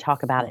don't want to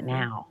talk about it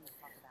now.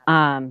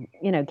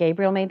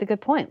 Gabriel made the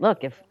good point.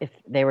 Look, if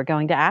they were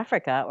going to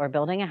Africa or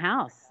building a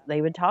house,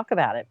 they would talk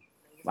about it.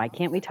 Why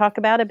can't we talk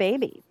about a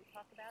baby?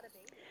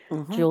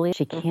 Julia,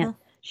 she can't.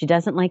 She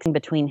doesn't like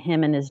between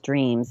him and his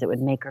dreams. It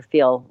would make her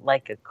feel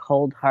like a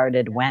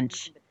cold-hearted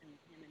wench.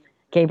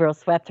 Gabriel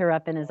swept her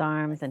up in his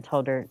arms and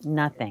told her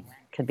nothing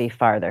could be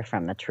farther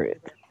from the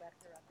truth.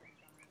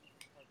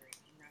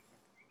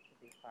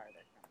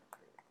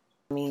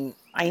 I mean,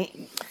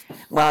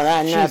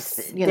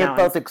 they're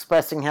both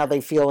expressing how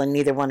they feel, and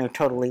neither one are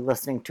totally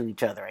listening to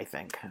each other, I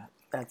think.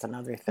 That's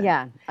another thing.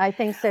 Yeah, I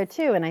think so,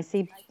 too. And I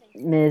see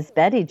Ms.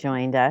 Betty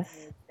joined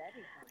us.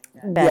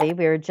 Betty,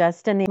 we were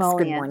just in the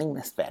Good morning,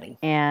 Miss Betty.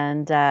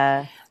 And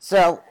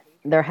so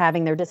they're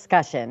having their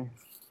discussion.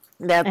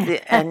 That's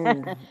it.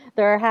 And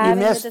they're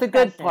having you missed the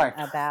good part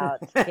about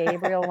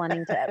Gabriel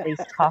wanting to at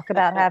least talk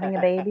about having a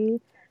baby,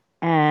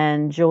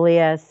 and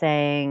Julia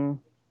saying,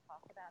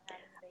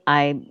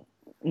 I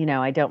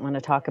don't want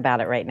to talk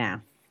about it right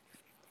now.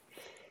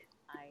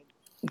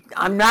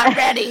 I'm not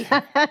ready.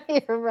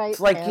 You're right.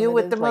 It's like you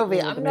with the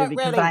movie. I'm not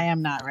ready. I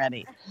am not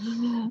ready.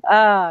 Oh,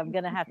 I'm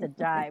going to have to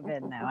dive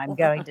in now. I'm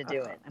going to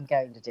do it.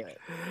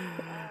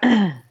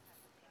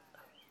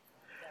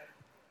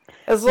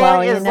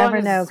 You never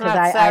know, because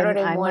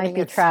I might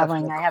be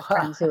traveling. I have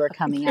friends who are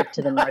coming up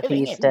to the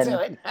Northeast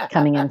and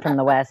coming in from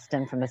the West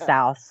and from the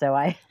South. So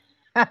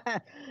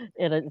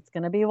it's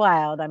going to be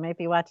wild. I might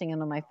be watching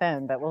it on my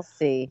phone, but we'll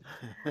see.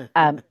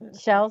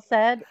 Shell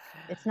said,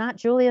 it's not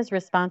Julia's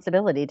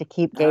responsibility to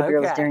keep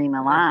Gabriel's dream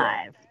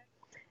alive.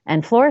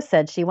 And Flora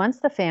said she wants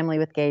the family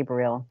with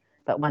Gabriel,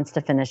 but wants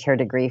to finish her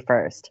degree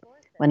first.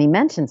 When he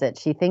mentions it,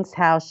 she thinks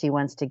how she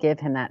wants to give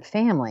him that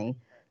family,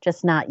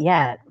 just not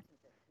yet.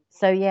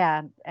 So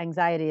yeah,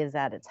 anxiety is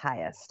at its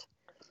highest.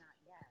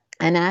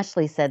 And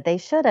Ashley said they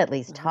should at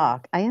least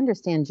talk. I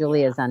understand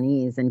Julia's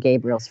unease and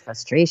Gabriel's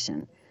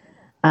frustration.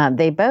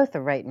 They both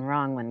are right and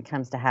wrong when it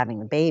comes to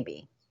having a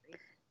baby.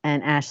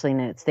 And Ashley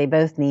notes they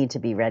both need to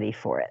be ready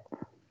for it.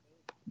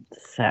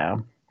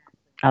 So,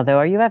 although,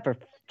 are you ever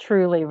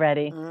truly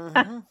ready?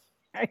 Are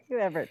you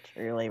ever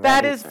truly ready?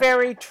 That is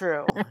very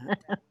true.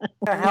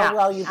 How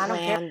well you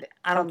planned.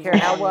 I don't care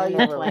how well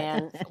you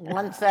plan.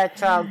 Once that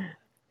child...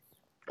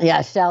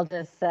 Yeah, Shell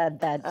just said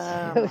that too.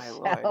 Oh, my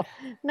Lord.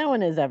 No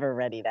one is ever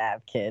ready to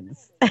have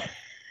kids.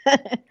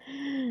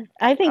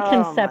 I think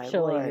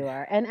conceptually you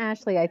are. And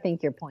Ashley, I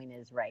think your point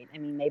is right. I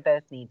mean, they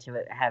both need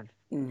to have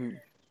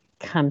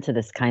come to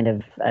this kind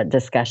of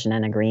discussion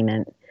and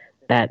agreement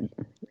that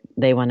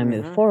they want to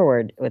move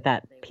forward with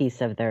that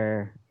piece of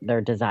their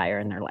desire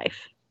in their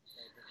life.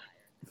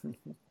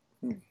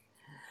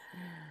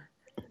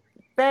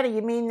 Betty,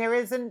 you mean there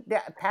isn't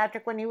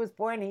Patrick when he was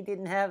born? He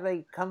didn't have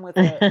come with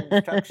an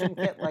instruction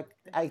kit like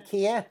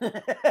IKEA.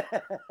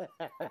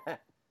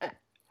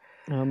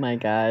 Oh my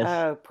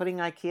gosh! Putting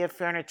IKEA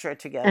furniture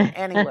together.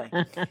 Anyway,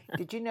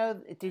 did you know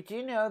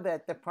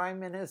that the Prime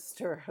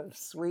Minister of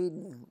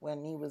Sweden,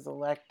 when he was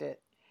elected,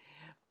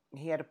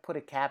 he had to put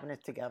a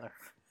cabinet together.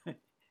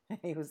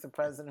 He was the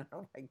president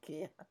of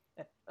IKEA.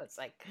 It's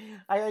like,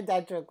 I heard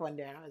that joke one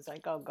day, and I was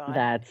like, oh, God.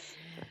 That's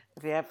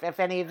if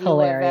any of you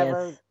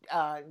hilarious.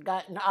 have ever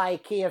gotten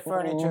IKEA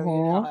furniture, you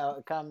know how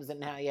it comes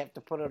and how you have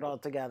to put it all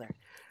together.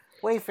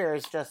 Wayfair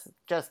is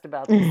just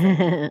about the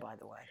same, by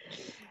the way.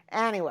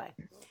 Anyway.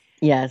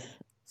 Yes.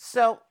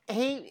 So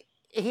he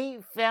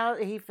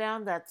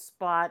found that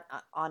spot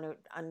on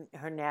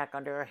her neck,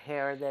 under her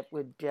hair, that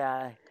would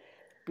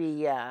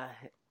be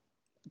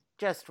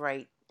just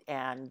right,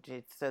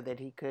 and so that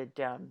he could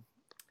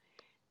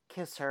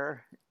kiss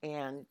her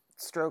and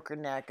stroke her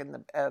neck,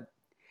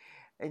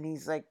 and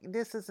he's like,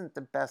 this isn't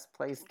the best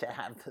place to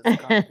have this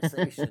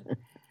conversation.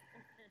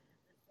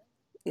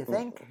 You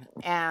think?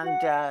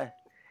 And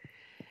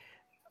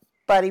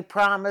but he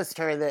promised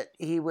her that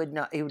he was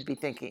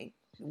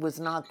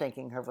not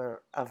thinking of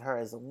her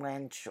as a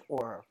wench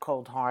or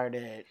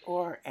cold-hearted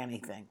or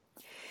anything.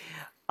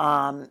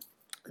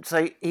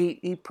 So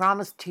he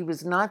promised he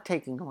was not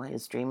taking away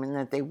his dream and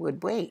that they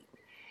would wait.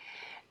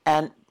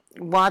 And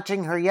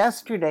watching her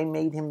yesterday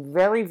made him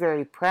very,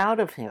 very proud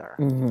of her.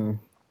 Mm-hmm.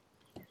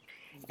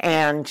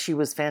 And she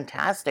was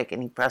fantastic.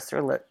 And he pressed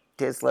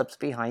his lips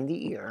behind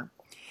the ear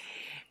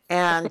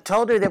and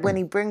told her that when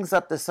he brings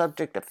up the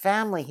subject of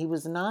family, he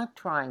was not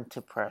trying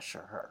to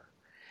pressure her.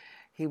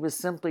 He was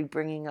simply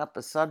bringing up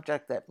a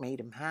subject that made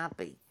him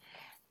happy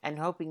and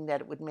hoping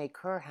that it would make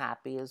her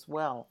happy as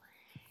well.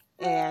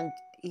 And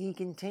he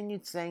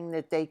continued saying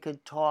that they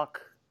could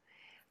talk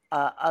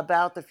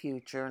about the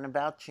future and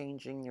about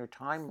changing your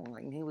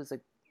timeline.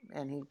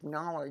 And he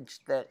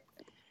acknowledged that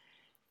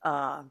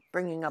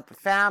bringing up a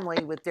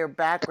family with their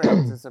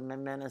backgrounds is a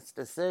momentous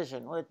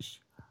decision,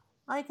 which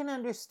I can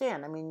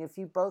understand. I mean, if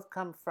you both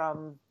come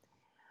from,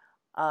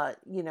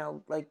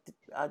 like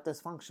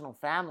dysfunctional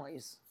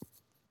families,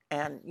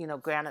 and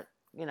granted,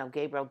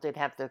 Gabriel did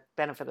have the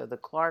benefit of the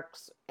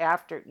Clarks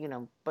after,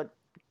 but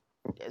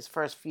his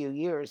first few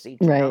years he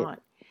did Right.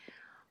 not.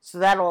 So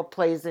that all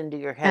plays into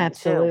your head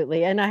Absolutely.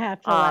 too. And I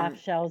have to laugh.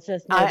 Shell's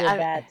just noted I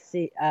that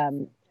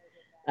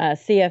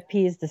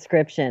CFP's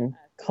description,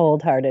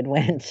 cold-hearted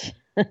wench.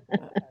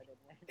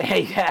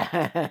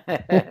 yeah.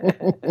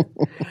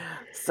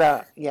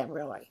 So yeah,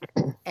 really.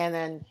 And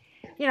then,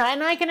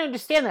 and I can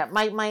understand that.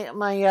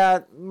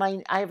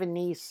 I have a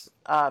niece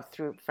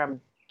through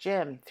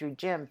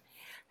Jim,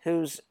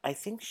 who's, I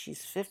think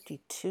she's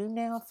 52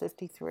 now,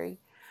 53,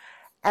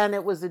 and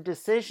it was a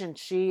decision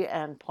she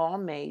and Paul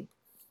made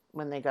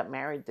when they got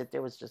married, that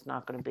there was just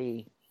not going to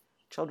be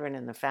children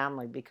in the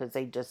family, because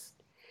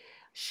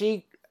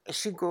she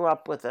grew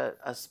up with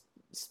a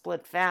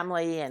split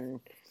family,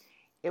 and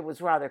it was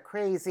rather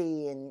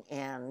crazy,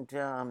 and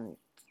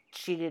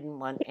she didn't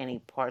want any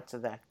parts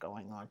of that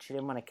going on. She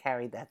didn't want to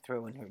carry that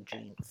through in her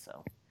genes.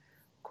 So,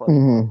 quote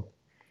unquote.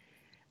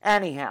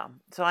 Anyhow,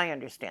 so I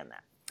understand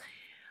that.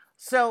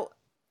 So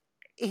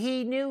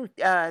he knew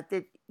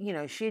that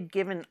she had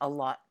given a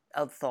lot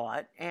of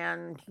thought,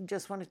 and he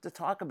just wanted to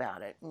talk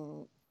about it.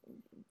 And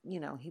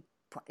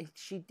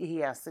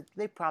he asked that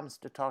they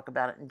promised to talk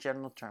about it in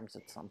general terms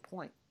at some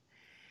point.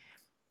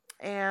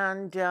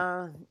 And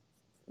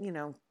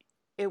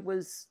it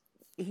was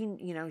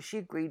she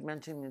agreed.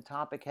 Mentioning the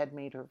topic had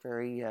made her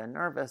very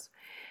nervous,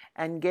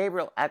 and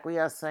Gabriel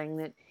acquiesced, saying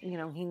that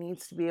he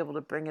needs to be able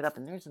to bring it up.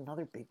 And there's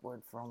another big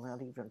word for him.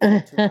 Not even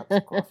 2 cups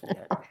of coffee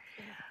yet.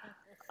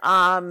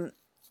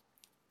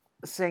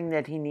 Saying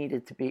that he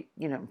needed to be,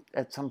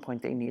 at some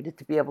point they needed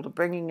to be able to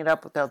bringing it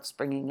up without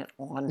springing it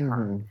on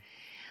her.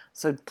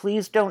 So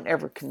please don't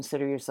ever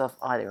consider yourself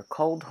either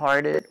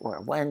cold-hearted or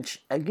a wench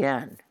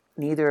again.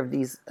 Neither of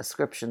these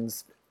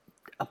ascriptions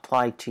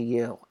apply to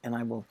you, and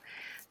I will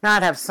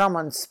not have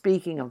someone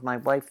speaking of my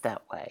wife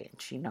that way.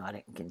 And she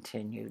nodded and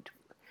continued.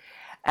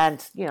 And,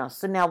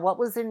 so now what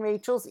was in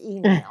Rachel's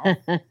email?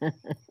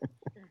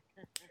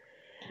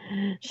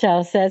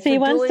 Shell says he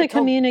wants to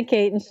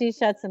communicate, and she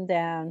shuts him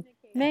down.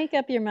 Make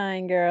up your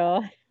mind,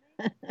 girl.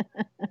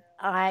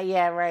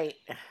 Yeah, right.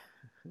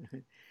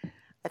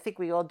 I think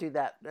we all do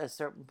that. There's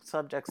certain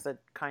subjects that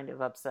kind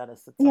of upset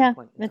us at some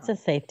point in time. It's a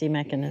safety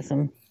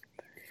mechanism.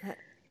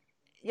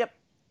 Yep.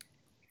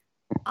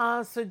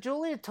 So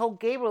Julia told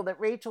Gabriel that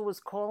Rachel was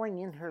calling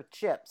in her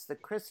chips, the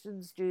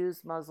Christians,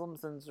 Jews,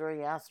 Muslims, and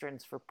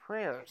Zoroastrians, for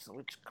prayers,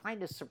 which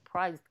kind of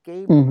surprised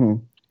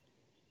Gabriel.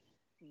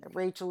 That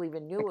Rachel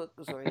even knew it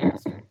was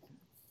Zoroastrian.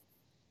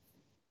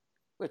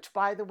 Which,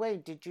 by the way,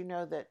 did you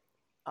know that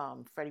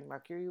Freddie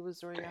Mercury was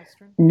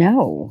Zoroastrian?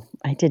 No,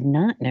 I did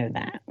not know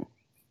that.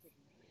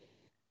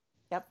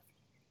 Yep.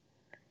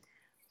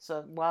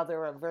 So while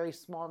there are a very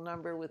small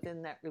number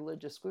within that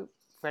religious group,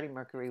 Freddie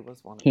Mercury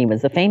was one of them. He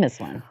was a famous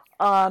one.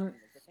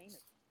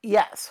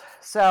 Yes.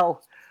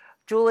 So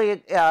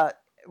Julia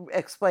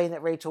explained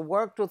that Rachel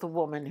worked with a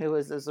woman who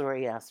was a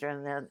Zoroastrian,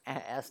 and then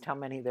asked how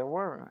many there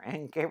were.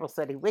 And Gabriel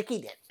said he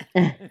wikied it.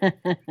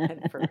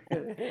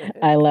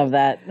 I love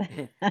that.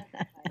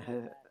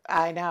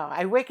 I know.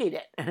 I wikied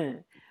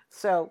it.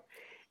 So,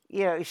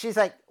 she's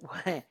like,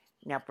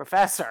 now,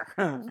 Professor,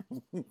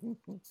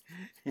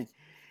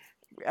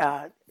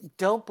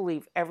 don't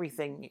believe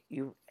anything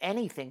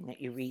that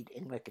you read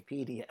in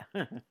Wikipedia.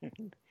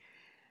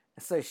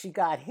 So she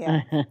got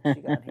him.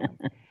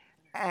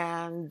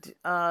 And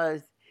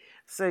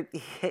so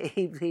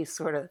he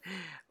sort of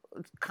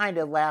kind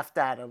of laughed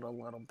at it a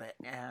little bit.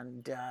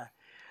 And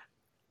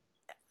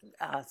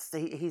so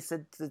he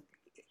said that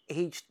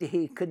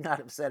he could not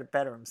have said it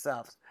better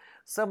himself.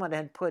 Someone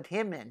had put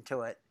him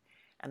into it,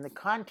 and the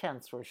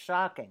contents were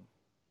shocking.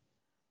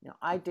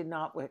 I did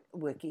not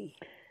wiki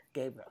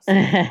Gabriels.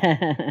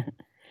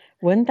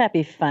 Wouldn't that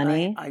be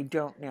funny? I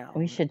don't know.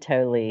 We should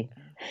totally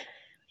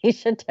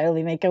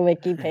make a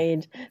wiki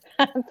page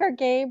for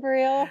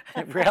Gabriel.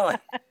 Really?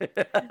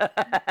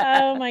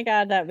 Oh my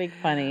God, that'd be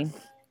funny.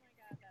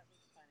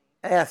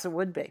 Yes, it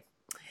would be.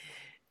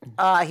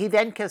 He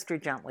then kissed her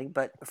gently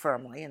but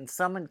firmly, and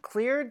someone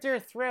cleared their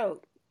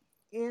throat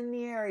in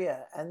the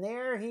area, and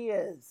there he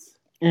is,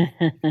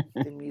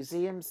 the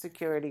museum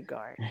security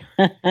guard.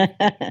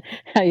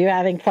 Are you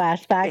having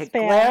flashbacks,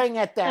 Pam? Glaring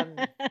at them.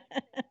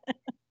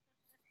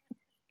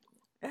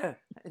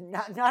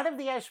 Not of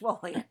the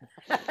Ashmolean.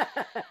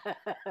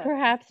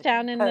 Perhaps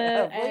down in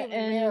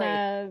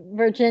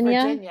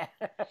Virginia.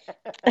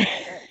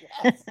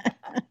 Yes.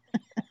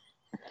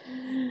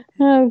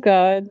 Oh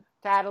God.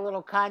 To add a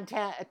little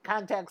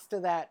context to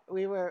that,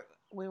 we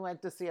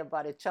went to see a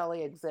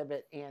Botticelli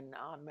exhibit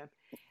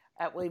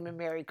at William and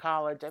Mary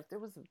College.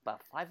 It was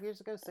about 5 years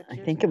ago, 6 years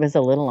ago. I think it was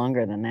a little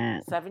longer than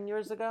that. 7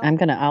 years ago.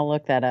 I'll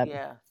look that up.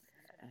 Yeah.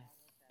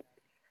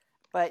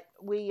 But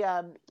we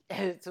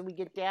so we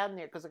get down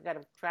there because I got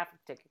a traffic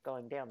ticket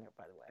going down there,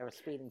 by the way, or a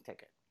speeding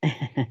ticket.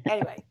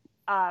 Anyway,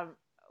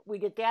 we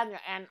get down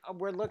there and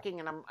we're looking,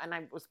 and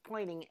I was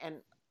pointing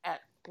and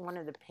at one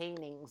of the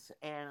paintings,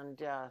 and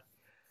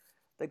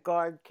the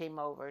guard came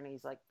over and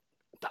he's like,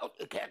 "Don't,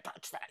 you can't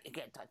touch that. You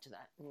can't touch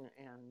that." And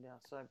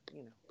so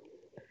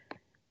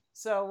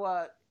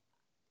so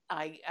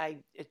I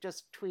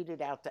just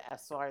tweeted out to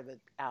SR that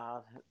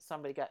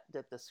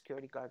that the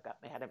security guard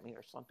got mad at me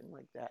or something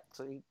like that.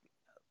 So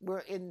we're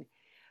in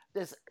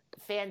this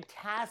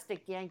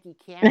fantastic Yankee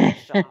Candle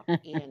shop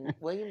in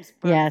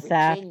Williamsburg, yes,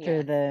 Virginia.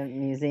 after the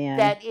museum.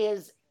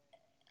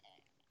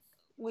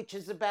 Which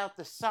is about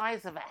the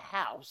size of a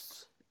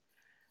house,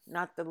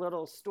 not the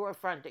little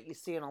storefront that you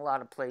see in a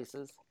lot of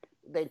places.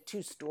 They had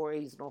 2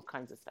 stories and all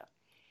kinds of stuff.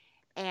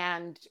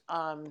 And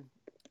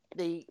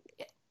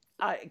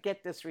I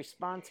get this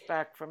response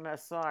back from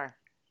SR.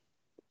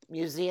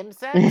 Museum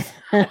sex?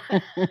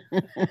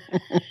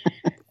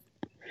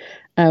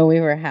 Oh,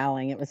 we were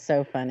howling. It was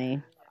so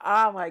funny.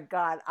 Oh my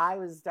God, I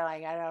was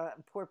dying. I know,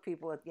 poor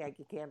people at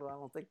Yankee Candle. I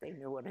don't think they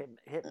knew what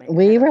hit me.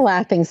 We were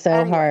laughing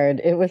so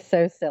hard. It was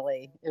so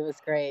silly. It was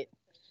great.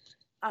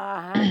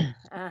 And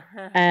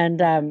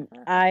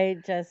I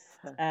just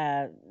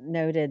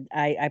noted.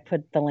 I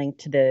put the link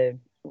to the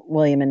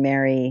William and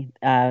Mary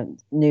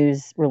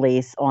news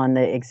release on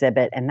the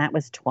exhibit, and that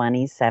was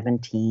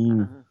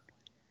 2017.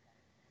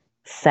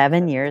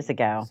 7 years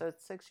ago. So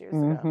it's 6 years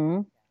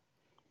ago.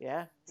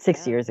 Yeah.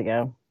 6 years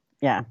ago.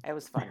 Yeah. It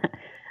was fun.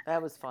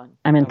 That was fun.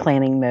 I'm in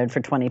planning mode for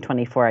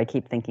 2024. I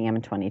keep thinking I'm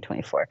in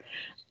 2024.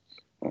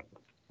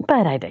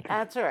 But I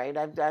digress. That's all right.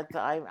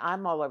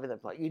 I'm all over the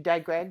place. You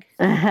died, Greg?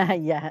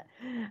 Yeah.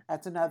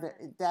 That's another.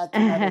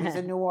 He's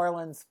a New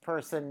Orleans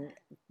person,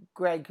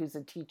 Greg, who's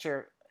a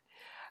teacher,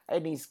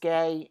 and he's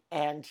gay,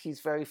 and he's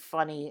very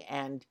funny,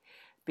 and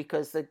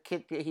because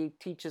he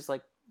teaches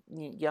like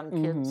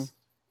young kids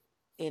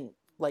in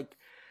like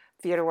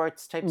theater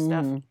arts type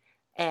stuff.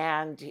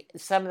 And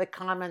some of the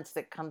comments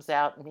that comes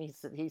out, and he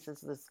says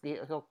this,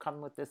 he'll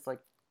come with this like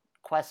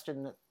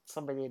question that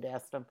somebody had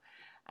asked him,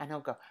 and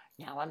he'll go,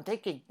 "Now I'm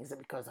thinking, is it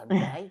because I'm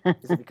gay?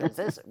 Is it because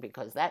this or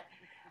because that?"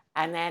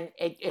 And then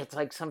it's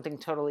like something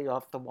totally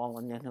off the wall,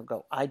 and then he'll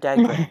go, "I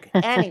digress."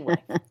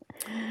 Anyway,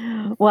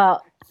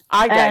 well,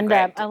 I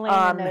digress. And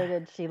Elena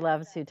noted she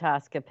loves who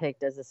Tosca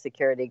picked as a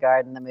security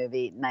guard in the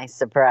movie. Nice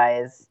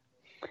surprise.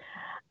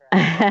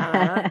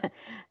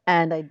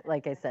 And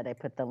like I said, I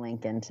put the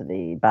link into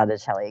the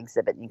Botticelli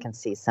exhibit. And you can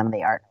see some of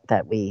the art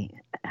that we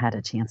had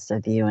a chance to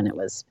view, and it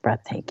was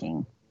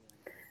breathtaking.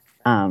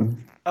 It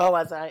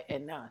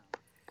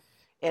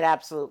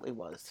absolutely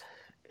was.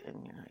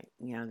 And,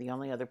 the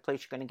only other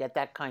place you're going to get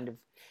that kind of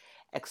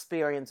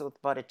experience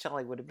with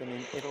Botticelli would have been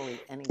in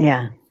Italy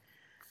anyway.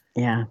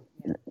 Yeah.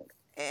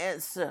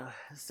 And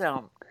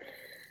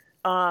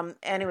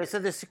anyway, so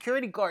the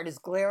security guard is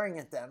glaring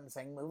at them,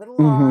 saying, "Move it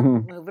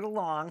along, move it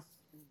along."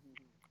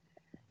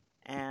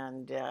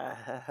 And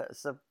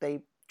so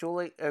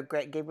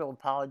Gabriel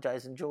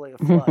apologized, and Julia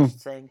flushed,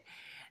 saying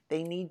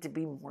they need to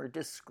be more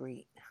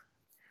discreet.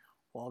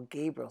 While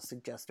Gabriel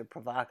suggested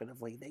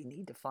provocatively they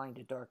need to find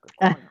a darker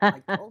corner. I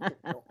told you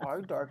there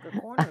are darker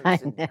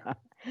corners in there.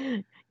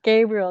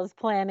 Gabriel's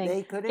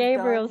planning.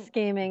 Gabriel's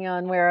scheming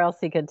on where else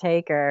he could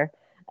take her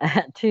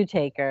to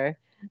take her.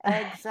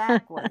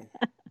 Exactly.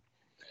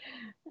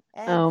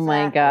 Oh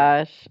my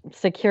gosh.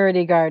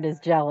 Security guard is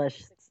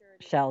jealous,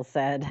 Shell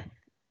said.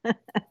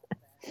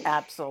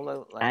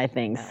 Absolutely. I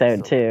think so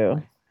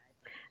too.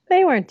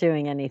 They weren't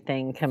doing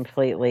anything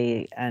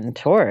completely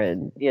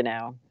untoward,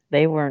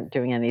 They weren't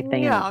doing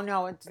anything.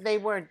 No, they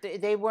weren't.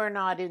 They were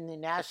not in the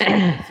National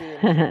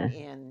Museum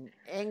in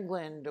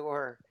England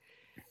or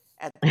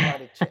at the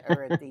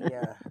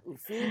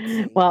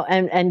Uffizi. Well,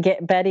 and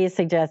Betty is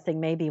suggesting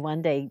maybe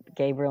one day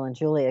Gabriel and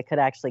Julia could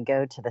actually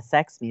go to the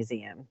sex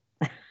museum.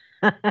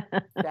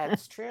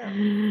 That's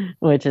true.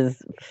 Which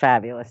is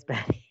fabulous,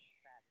 Betty.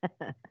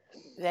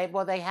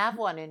 They have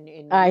one in New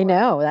York. I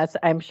know.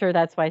 I'm sure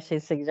that's why she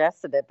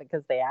suggested it,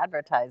 because they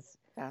advertise.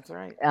 That's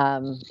right.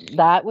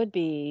 That would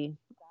be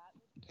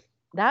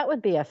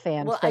a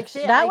fan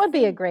fiction. That would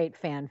be a great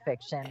fan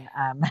fiction.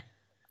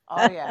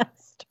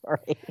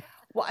 Story.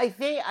 Well, I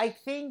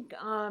think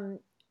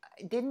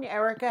didn't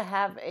Erica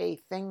have a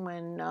thing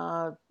when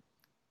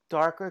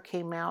Darker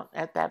came out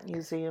at that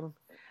museum?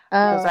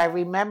 Because I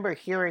remember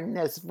hearing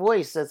this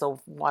voice as I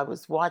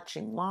was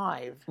watching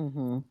live.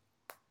 Mm-hmm.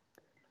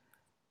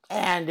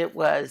 And it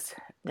was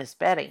Miss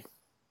Betty.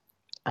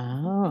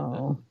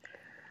 Oh.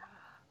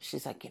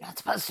 She's like, "You're not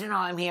supposed to know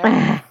I'm here."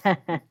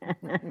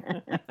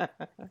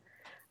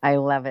 I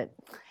love it.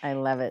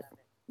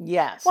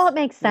 Yes. Well, it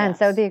makes sense. Yes.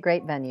 That would be a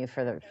great venue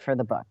for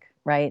the book,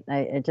 right?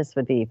 It just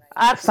would be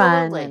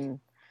absolutely fun.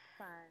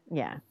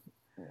 Yeah.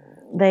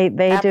 They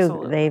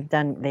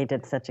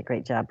did such a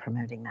great job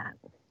promoting that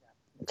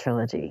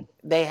trilogy.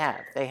 They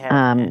have.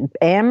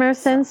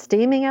 Emerson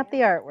steaming up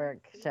the artwork,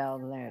 Shell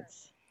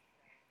notes.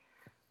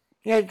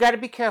 Yeah, you got to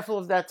be careful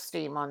of that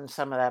steam on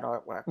some of that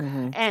artwork.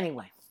 Mm-hmm.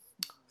 Anyway,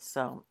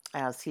 So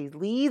as he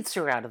leads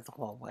her out of the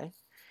hallway,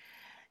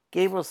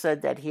 Gabriel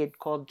said that he had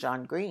called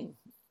John Green.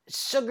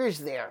 Sugar's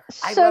there.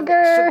 I love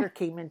it. Sugar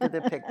came into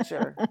the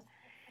picture.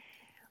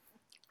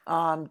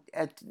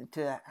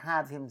 To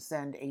have him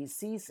send a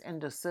cease and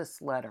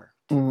desist letter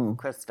to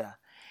Krista.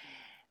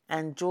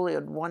 And Julia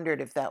had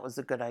wondered if that was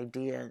a good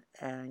idea.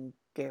 And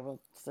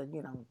Gabriel said,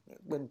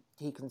 when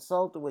he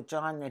consulted with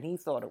John, that he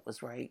thought it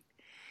was right.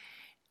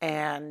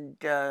 And,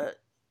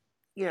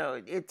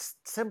 it's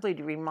simply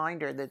to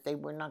remind her that they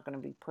were not going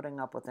to be putting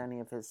up with any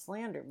of his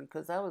slander,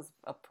 because that was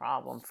a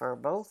problem for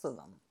both of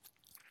them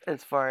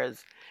as far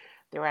as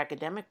their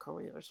academic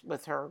careers,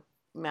 with her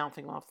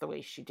mouthing off the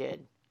way she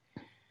did.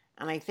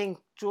 And I think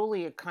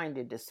Julia kind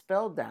of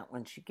dispelled that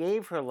when she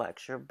gave her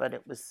lecture, but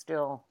it was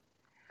still,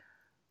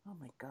 oh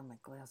my God, my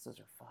glasses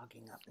are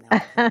fogging up now. I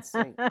can't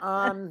see.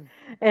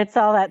 It's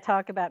all that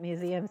talk about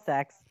museum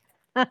sex.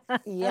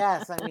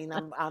 Yes, I mean,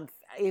 I'm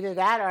either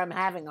that or I'm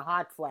having a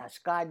hot flash.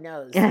 God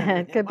knows.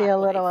 It could be a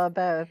little of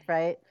both,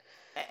 right?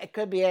 It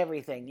could be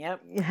everything.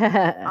 Yep.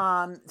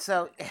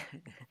 So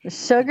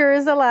Sugar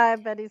is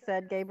alive, Betty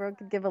said. Gabriel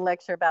could give a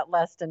lecture about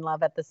lust and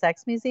love at the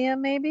sex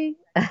museum, maybe.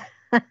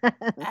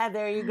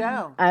 There you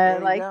go. I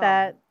like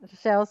that.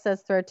 Shell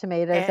says throws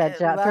tomatoes at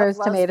John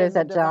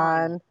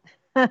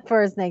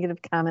for his negative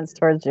comments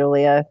towards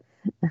Julia.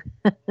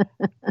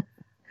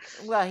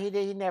 Well,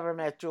 he never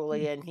met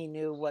Julia, and he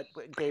knew what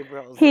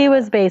Gabriel's. He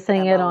was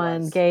basing it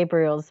on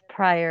Gabriel's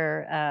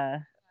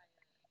prior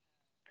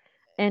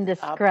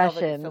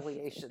indiscretions. Public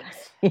affiliations.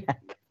 Yeah,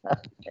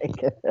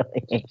 public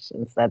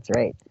affiliations. That's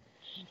right.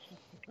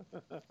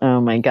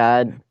 Oh my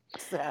God.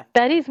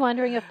 Betty's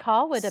wondering if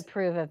Paul would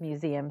approve of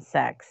museum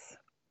sex.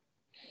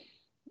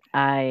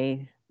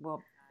 I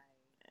don't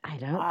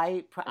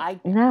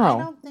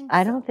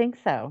think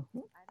so.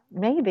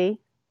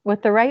 Maybe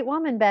with the right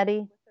woman,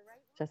 Betty.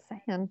 Just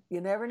saying. You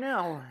never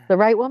know. The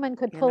right woman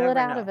could pull it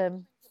out of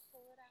him.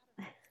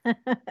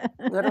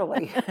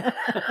 Literally.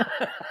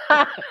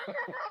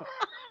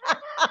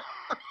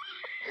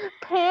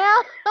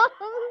 Pam,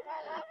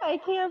 I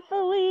can't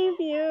believe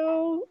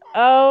you.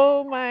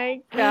 Oh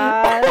my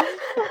gosh.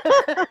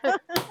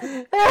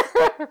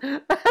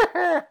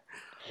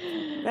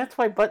 That's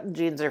why button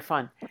jeans are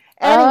fun.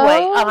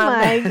 Anyway. Oh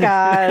my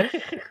gosh.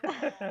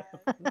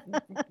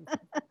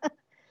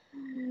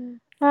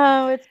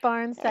 Oh, it's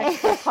barn sex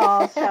for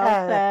Paul,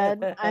 Shell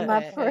said. I'm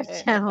up for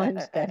a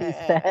challenge, Betty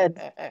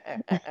said.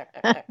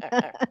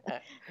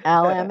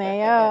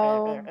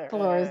 LMAO,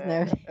 Floor's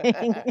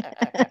noting.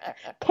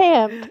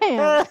 Pam.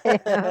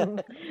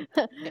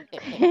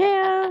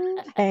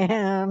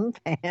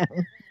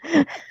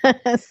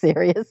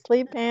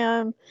 Seriously,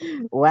 Pam?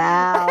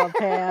 Wow,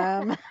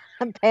 Pam.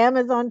 Pam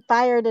is on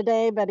fire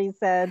today, Betty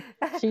said.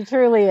 She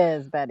truly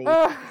is, Betty.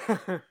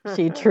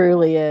 She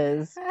truly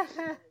is.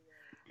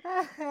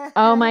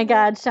 Oh my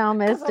God, Shell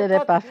missed it.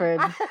 It buffered.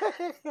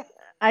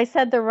 I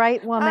said the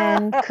right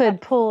woman could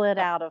pull it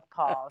out of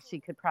Paul. She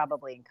could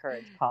probably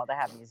encourage Paul to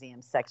have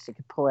museum sex. She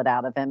could pull it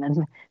out of him.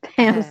 And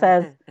Pam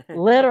says,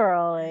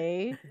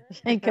 literally,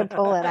 she could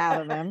pull it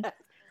out of him.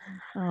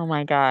 Oh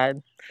my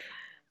God.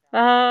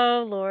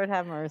 Oh, Lord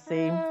have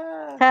mercy.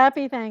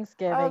 Happy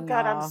Thanksgiving. Oh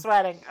God, y'all. I'm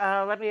sweating.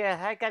 I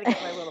gotta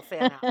get my little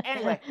fan out.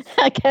 Anyway.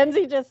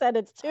 Kenzie just said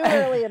it's too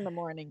early in the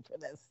morning for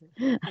this.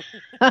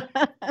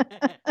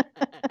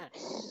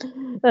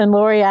 And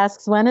Lori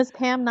asks, when is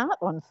Pam not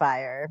on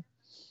fire?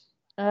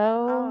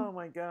 Oh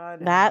my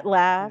God. That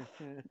laugh.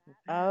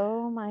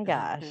 Oh my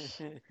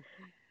gosh.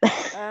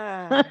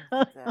 Oh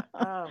my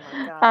gosh.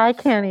 I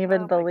can't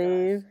even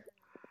believe.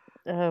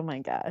 Oh my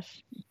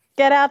gosh.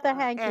 Get out the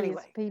hankies,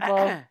 anyway.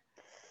 people.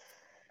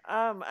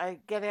 I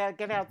get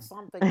out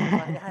something.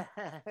 I'm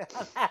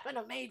having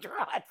a major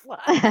hot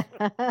flash.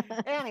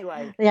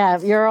 Anyway. Yeah,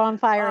 you're on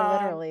fire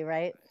literally,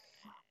 right?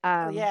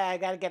 Yeah, I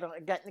gotta get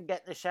in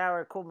the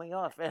shower, cool me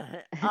off.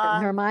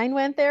 Her mind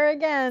went there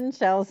again,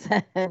 Shell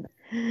said.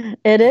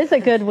 It is a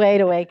good way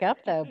to wake up,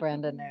 though,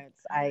 Brenda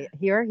notes.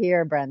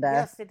 Here, Brenda.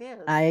 Yes, it is.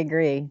 I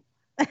agree.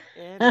 It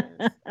is.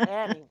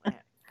 Anyway.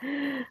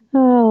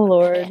 Oh,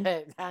 Lord.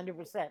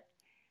 100%.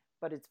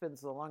 But it's been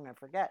so long, I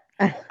forget.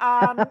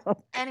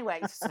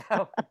 Anyway,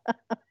 so.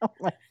 Oh,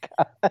 my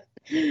God.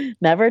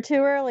 Never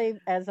too early,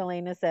 as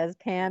Elena says.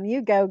 Pam,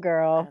 you go,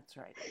 girl. That's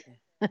right.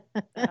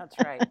 That's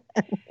right.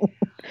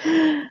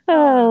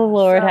 Oh,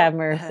 Lord, have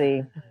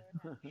mercy.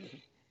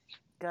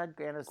 God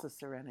grant us the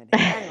serenity.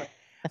 Anyway,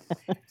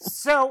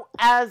 so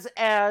as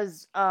they're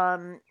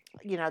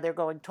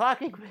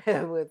talking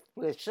with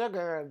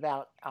Sugar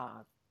about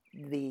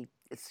the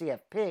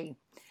CFP.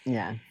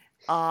 Yeah.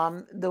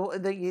 The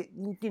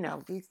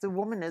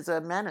woman is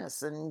a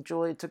menace, and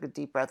Julia took a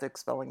deep breath,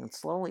 expelling it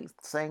slowly,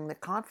 saying the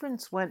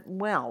conference went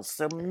well,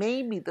 so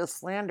maybe the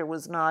slander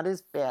was not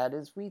as bad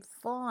as we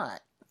thought.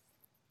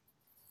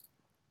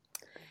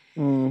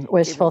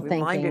 Wishful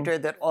thinking. Reminded her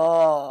that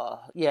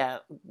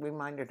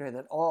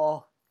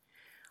all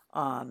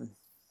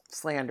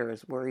slander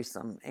is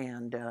worrisome.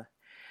 And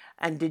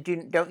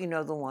don't you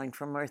know the line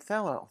from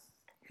Othello?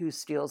 Who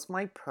steals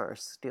my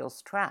purse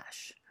steals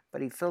trash.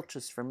 but he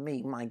filches from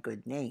me my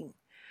good name,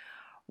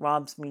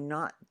 robs me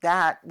not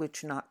that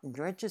which not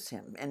enriches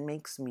him, and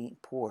makes me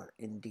poor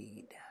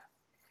indeed.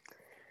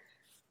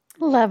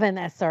 Loving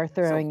SR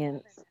throwing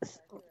in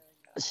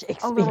Shakespeare.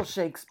 A little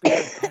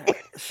Shakespeare. Sorry,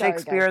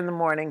 Shakespeare guys. in the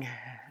morning.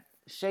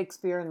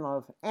 Shakespeare in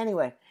love.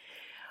 Anyway,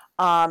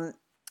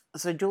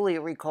 so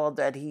Julia recalled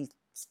that he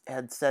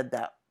had said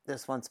that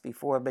this once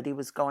before, but who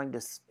was going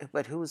to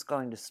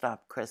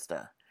stop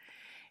Krista?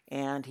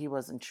 And he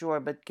wasn't sure,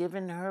 but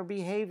given her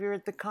behavior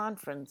at the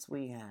conference,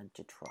 we had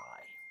to try.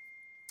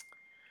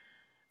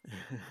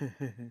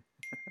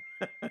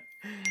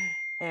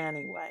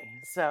 Anyway,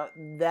 so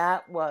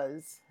that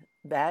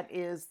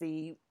is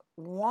the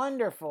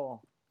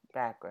wonderful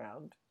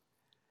background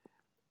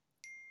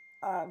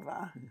of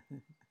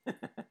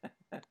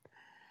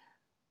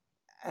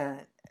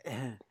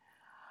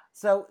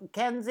so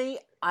Kenzie,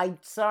 I'm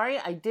sorry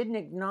I didn't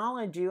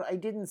acknowledge you. I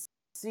didn't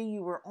see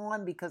you were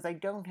on because I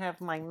don't have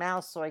my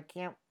mouse, so I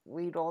can't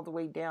read all the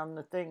way down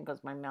the thing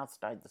because my mouse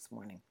died this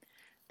morning.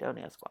 Don't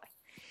ask why.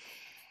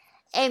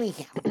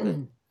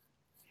 Anyhow,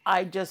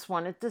 I just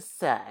wanted to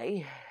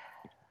say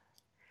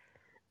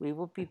we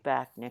will be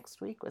back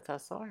next week with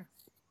SR.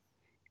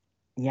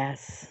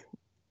 Yes.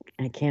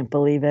 I can't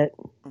believe it.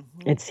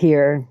 Mm-hmm. It's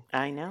here.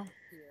 I know.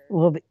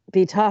 We'll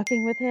be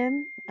talking with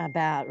him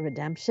about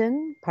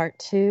Redemption Part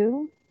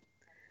 2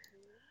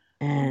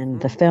 and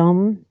the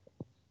film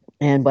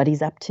and what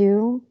he's up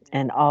to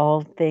and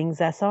all things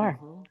SR.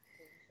 Mm-hmm.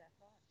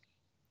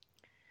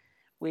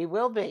 We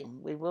will be.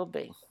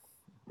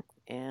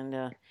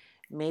 And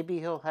maybe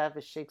he'll have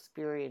a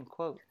Shakespearean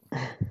quote.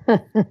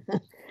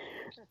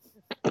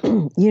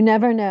 You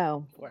never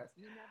know.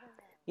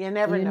 You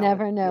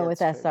never know with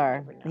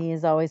SR. He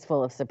is always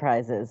full of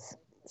surprises.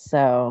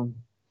 So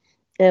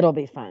it'll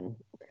be fun.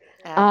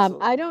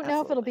 I don't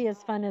know if it'll be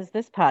as fun as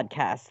this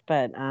podcast,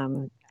 but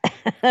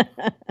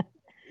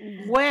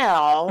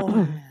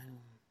well,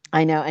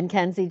 I know. And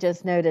Kenzie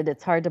just noted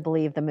it's hard to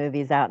believe the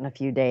movie's out in a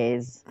few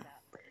days.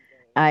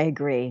 I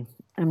agree.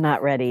 I'm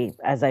not ready,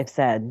 as I've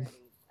said.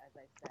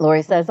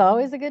 Lori says,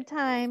 always a good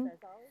time.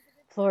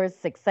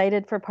 Flora's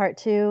excited for Part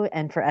 2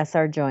 and for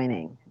SR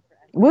joining.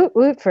 Woot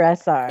woot for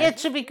SR. It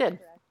should be good.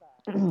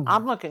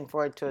 I'm looking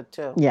forward to it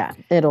too. Yeah,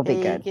 it'll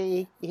be good.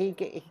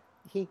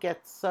 He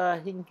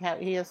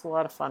has a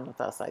lot of fun with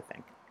us, I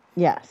think.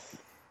 Yes.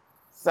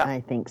 So I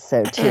think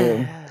so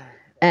too.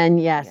 And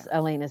yes,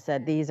 Elena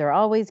said these are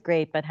always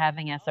great, but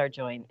having SR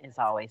join is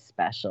always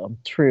special.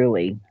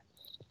 Truly.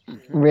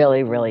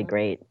 Really, really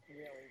great.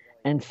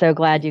 And so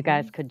glad you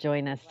guys could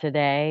join us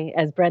today.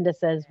 As Brenda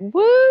says,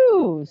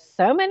 woo,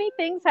 so many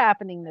things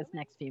happening this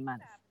next few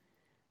months.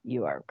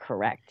 You are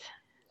correct.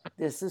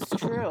 This is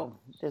true.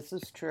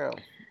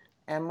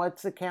 And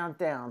what's the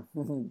countdown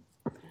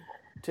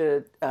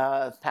to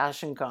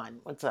PassionCon?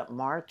 What's up,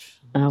 March?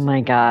 Oh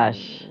my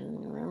gosh.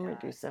 November,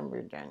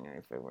 December,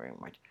 January, February,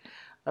 March.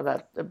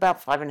 About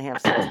 5.5,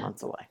 6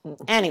 months away.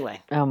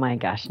 Anyway. Oh my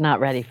gosh, not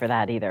ready for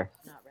that either.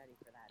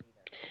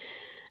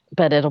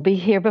 But it'll be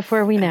here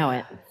before we know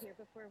it.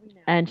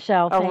 And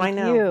Shell, thank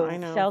you. I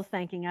know. Shell's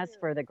thanking us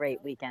for the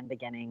great weekend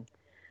beginning.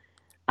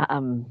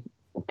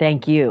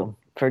 Thank you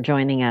for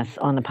joining us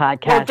on the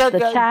podcast. The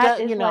chat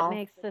is what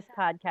makes this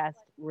podcast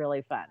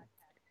really fun.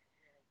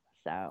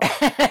 So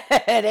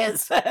it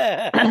is.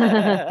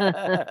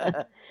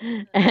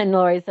 And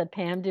Lori said,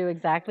 Pam, do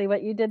exactly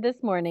what you did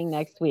this morning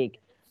next week.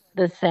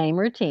 The same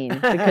routine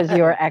because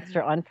you're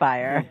extra on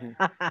fire.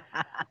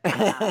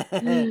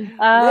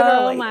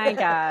 Oh my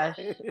gosh.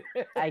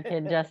 I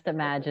can just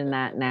imagine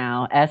that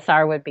now.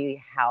 SR would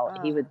be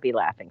he would be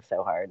laughing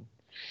so hard.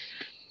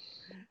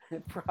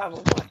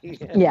 Probably.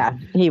 Yeah,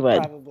 he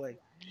would. Probably.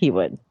 He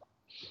would.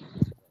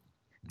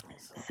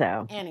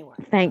 So anyway.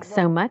 Thanks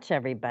so much,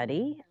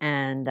 everybody.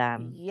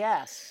 And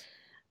yes.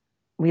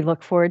 We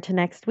look forward to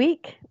next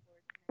week.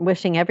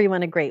 Wishing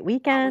everyone a great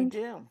weekend. We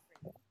do.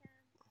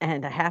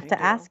 And I have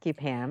to ask you,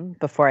 Pam,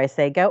 before I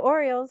say go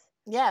Orioles.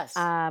 Yes.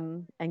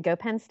 And go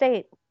Penn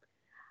State.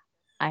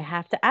 I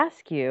have to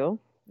ask you.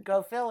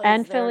 Go Phillies.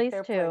 And Phillies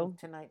too.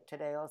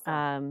 Today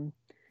also.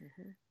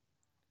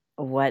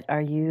 What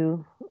are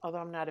you? Although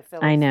I'm not a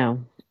Phillies.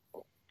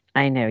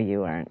 I know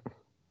you aren't.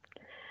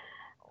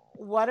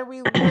 What are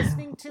we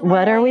listening to?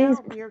 What are we?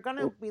 We're going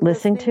to be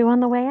listening to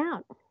on the way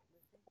out.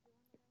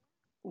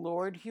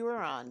 Lord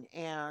Huron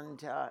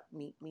and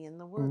Meet Me in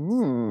the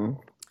Woods.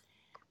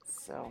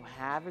 So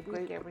have a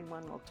great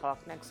everyone. We'll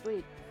talk next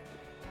week.